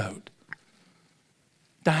at Sukkot.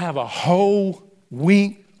 To have a whole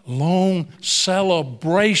week-long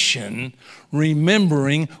celebration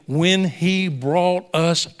remembering when He brought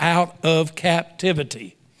us out of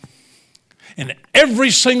captivity. And every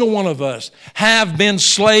single one of us have been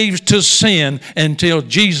slaves to sin until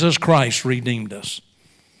Jesus Christ redeemed us.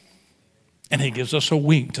 And He gives us a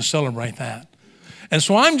week to celebrate that. And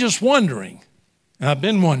so I'm just wondering, and I've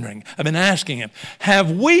been asking Him,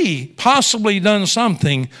 have we possibly done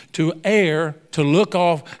something to err, to look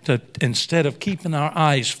off, instead of keeping our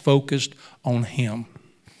eyes focused on Him?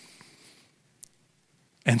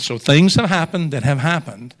 And so things have happened,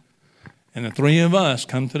 and the three of us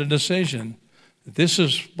come to the decision that this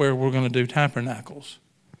is where we're going to do tabernacles.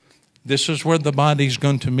 This is where the body's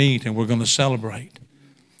going to meet, and we're going to celebrate.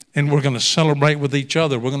 And we're going to celebrate with each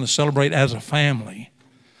other. We're going to celebrate as a family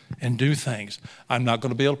and do things. I'm not going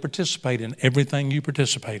to be able to participate in everything you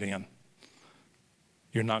participate in.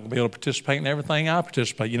 You're not going to be able to participate in everything I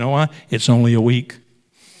participate. You know why? It's only a week.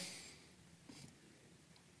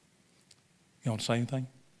 You want to say anything?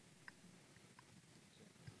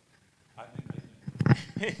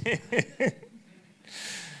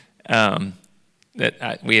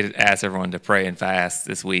 We had asked everyone to pray and fast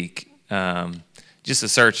this week. Just a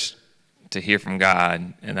search to hear from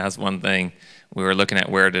God, and that's one thing. We were looking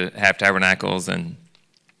at where to have tabernacles, and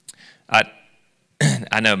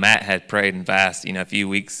I know Matt had prayed and fasted, a few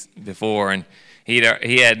weeks before, and he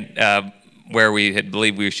had where we had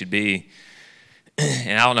believed we should be.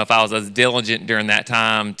 And I don't know if I was as diligent during that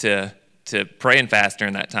time to pray and fast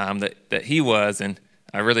during that time that he was, and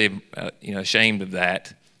I really ashamed of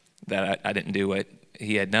that I didn't do what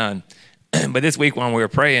he had done. But this week when we were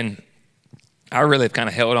praying, I really have kind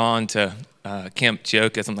of held on to Camp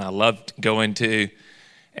Chioka, something I loved going to,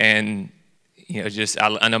 and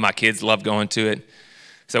I know my kids love going to it.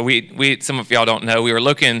 So we some of y'all don't know, we were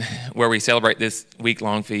looking where we celebrate this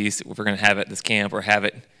week-long feast, if we're going to have it at this camp or have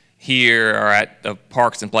it here or at the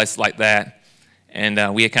parks and places like that.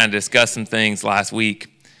 And we had kind of discussed some things last week.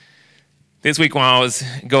 This week when I was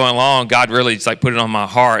going along, God really just put it on my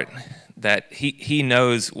heart that He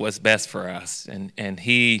knows what's best for us, and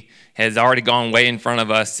He has already gone way in front of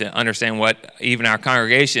us to understand what even our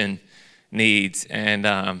congregation needs. And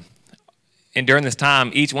during this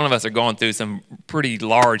time, each one of us are going through some pretty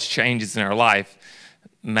large changes in our life.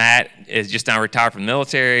 Matt is just now retired from the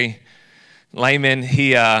military. Laymond,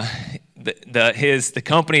 the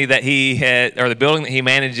company that he had, or the building that he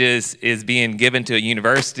manages, is being given to a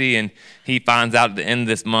university, and he finds out at the end of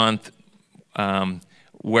this month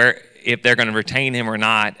if they're going to retain him or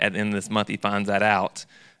not. At the end of this month, he finds that out.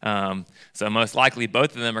 So most likely,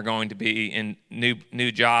 both of them are going to be in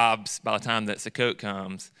new jobs by the time that Sukkot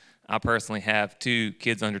comes. I personally have 2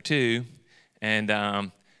 kids under 2,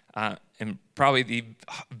 and probably the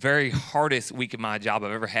very hardest week of my job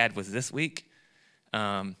I've ever had was this week.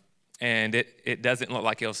 And it doesn't look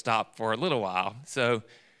like it'll stop for a little while. So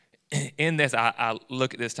in this, I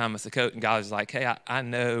look at this time of Sukkot, and God is like, hey, I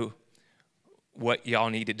know what y'all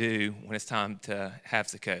need to do when it's time to have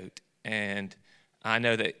Sukkot. And I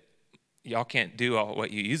know that y'all can't do all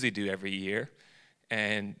what you usually do every year,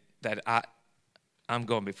 and that I'm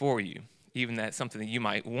going before you. Even that's something that you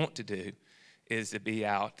might want to do is to be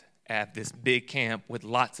out at this big camp with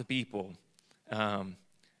lots of people.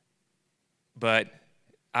 But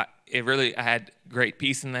I had great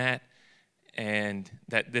peace in that, and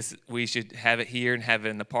that we should have it here and have it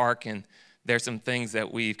in the park. And there's some things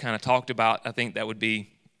that we've kind of talked about. I think that would be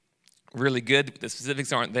really good. The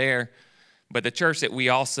specifics aren't there, but the church that we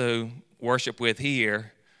also worship with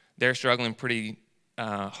here, they're struggling pretty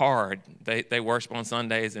hard. They worship on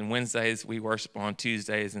Sundays and Wednesdays. We worship on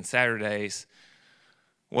Tuesdays and Saturdays.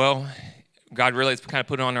 Well, God really has kind of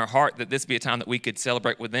put it on our heart that this be a time that we could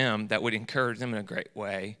celebrate with them, that would encourage them in a great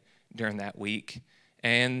way during that week.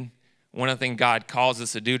 And one of the things God calls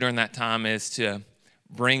us to do during that time is to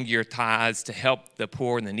bring your tithes to help the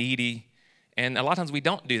poor and the needy. And a lot of times we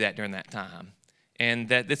don't do that during that time. And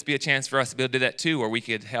that this be a chance for us to be able to do that too, where we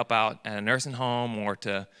could help out at a nursing home or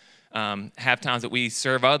to have times that we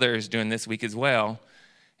serve others during this week as well.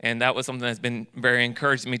 And that was something that's been very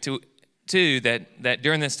encouraging me too, that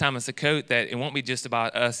during this time of Sukkot, that it won't be just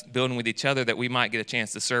about us building with each other, that we might get a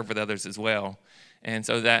chance to serve with others as well. And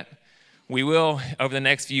so that we will, over the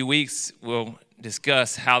next few weeks, we'll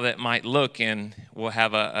discuss how that might look, and we'll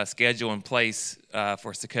have a schedule in place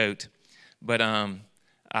for Sukkot. But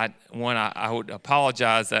I would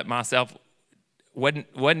apologize that myself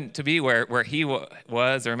wasn't to be where he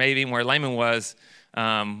was, or maybe even where Laymond was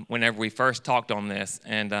whenever we first talked on this.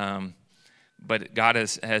 And but God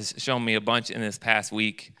has shown me a bunch in this past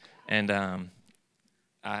week, and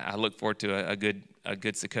I look forward to a good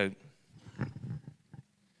Sukkot.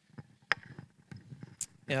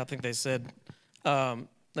 Yeah, I think they said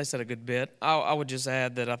a good bit. I would just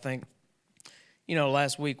add that I think,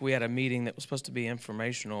 last week we had a meeting that was supposed to be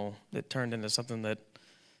informational that turned into something that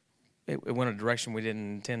it went a direction we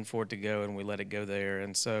didn't intend for it to go, and we let it go there.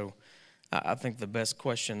 And so I think the best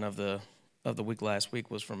question of the week last week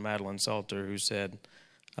was from Madeline Salter, who said,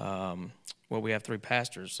 well, we have 3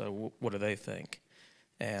 pastors, so what do they think?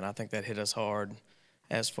 And I think that hit us hard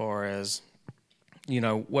as far as,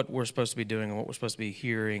 what we're supposed to be doing and what we're supposed to be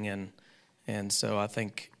hearing. And so I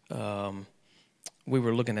think we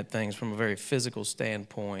were looking at things from a very physical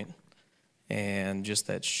standpoint, and just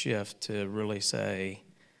that shift to really say,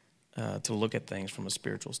 to look at things from a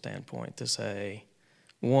spiritual standpoint, to say,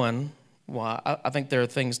 one, well, I think there are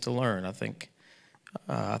things to learn. I think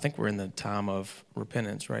we're in the time of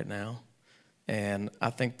repentance right now, and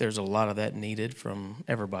I think there's a lot of that needed from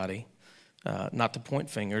everybody. Not to point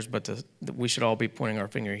fingers, but we should all be pointing our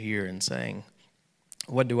finger here and saying,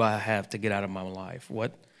 what do I have to get out of my life?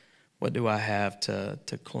 What do I have to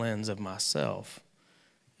cleanse of myself?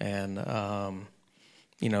 And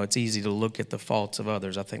it's easy to look at the faults of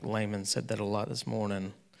others. I think Laymond said that a lot this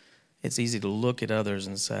morning. It's easy to look at others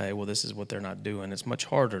and say, well, this is what they're not doing. It's much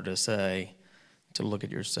harder to look at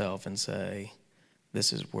yourself and say,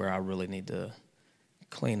 this is where I really need to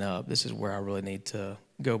clean up. This is where I really need to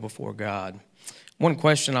go before God. One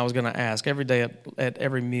question I was going to ask every day at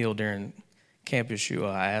every meal during Camp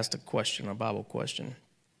Yeshua, I asked a Bible question.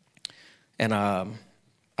 And I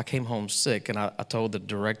came home sick, and I told the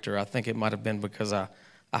director, I think it might have been because I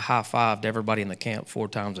high-fived everybody in the camp 4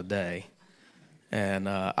 times a day. And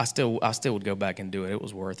I still would go back and do it. It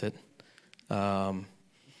was worth it.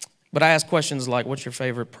 But I asked questions like, what's your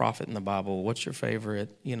favorite prophet in the Bible? What's your favorite,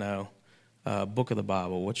 book of the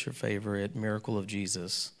Bible? What's your favorite miracle of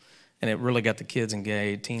Jesus? And it really got the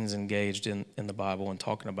teens engaged in the Bible and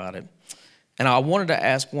talking about it. And I wanted to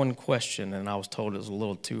ask one question, and I was told it was a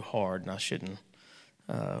little too hard, and I shouldn't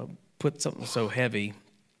put something so heavy.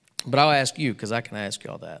 But I'll ask you, because I can ask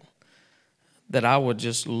y'all that I would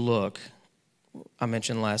just look. I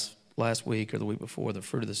mentioned last week or the week before the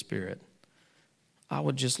fruit of the Spirit. I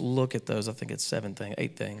would just look at those. I think it's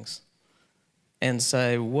 8 things, and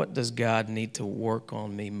say, what does God need to work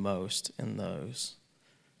on me most in those?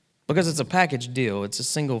 Because it's a package deal. It's a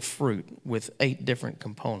single fruit with 8 different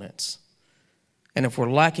components. And if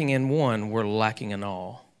we're lacking in one, we're lacking in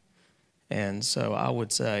all. And so I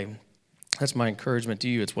would say, that's my encouragement to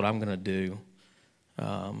you. It's what I'm going to do.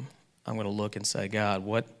 I'm going to look and say, God,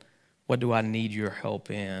 what do I need your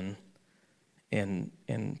help in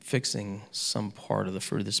fixing some part of the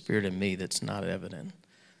fruit of the Spirit in me that's not evident?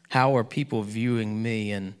 How are people viewing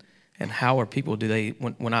me, and how are people,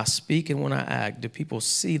 when I speak and when I act, do people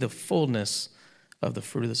see the fullness of the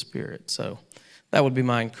fruit of the Spirit? So that would be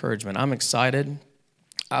my encouragement. I'm excited.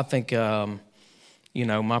 I think,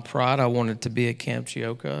 my pride, I wanted to be at Camp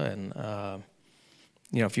Chioka, and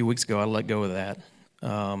a few weeks ago I let go of that.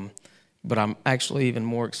 But I'm actually even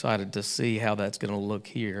more excited to see how that's going to look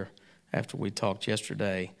here after we talked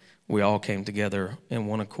yesterday. We all came together in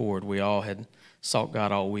one accord. We all had sought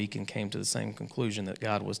God all week and came to the same conclusion that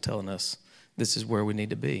God was telling us this is where we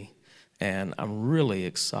need to be. And I'm really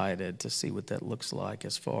excited to see what that looks like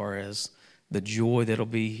as far as the joy that'll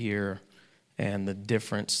be here and the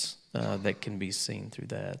difference that can be seen through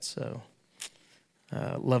that. So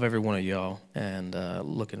love every one of y'all, and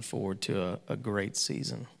looking forward to a great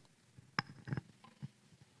season.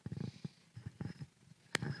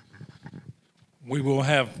 We will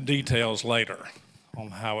have details later on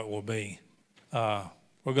how it will be.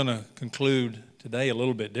 We're going to conclude today a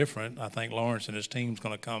little bit different. I think Lawrence and his team's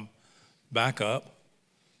going to come back up.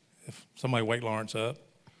 If somebody wake Lawrence up.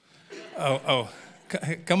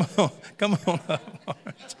 Come on up,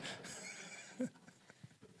 Lawrence.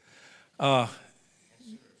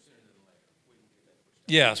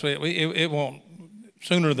 Yes, it won't.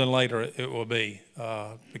 Sooner than later it will be,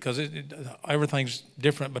 because everything's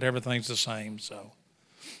different, but everything's the same. So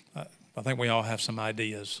I think we all have some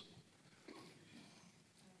ideas.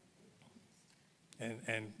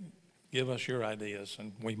 And give us your ideas,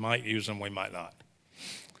 and we might use them, we might not.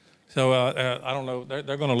 So I don't know.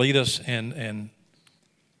 They're going to lead us in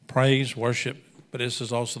praise, worship, but this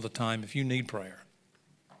is also the time if you need prayer,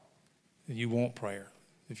 if you want prayer,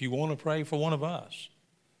 if you want to pray for one of us,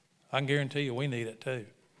 I can guarantee you we need it too.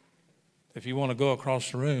 If you want to go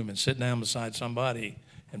across the room and sit down beside somebody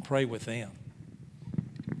and pray with them.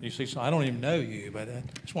 You see, so I don't even know you, but I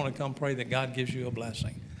just want to come pray that God gives you a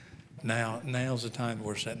blessing. Now's the time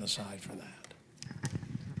we're setting aside for that.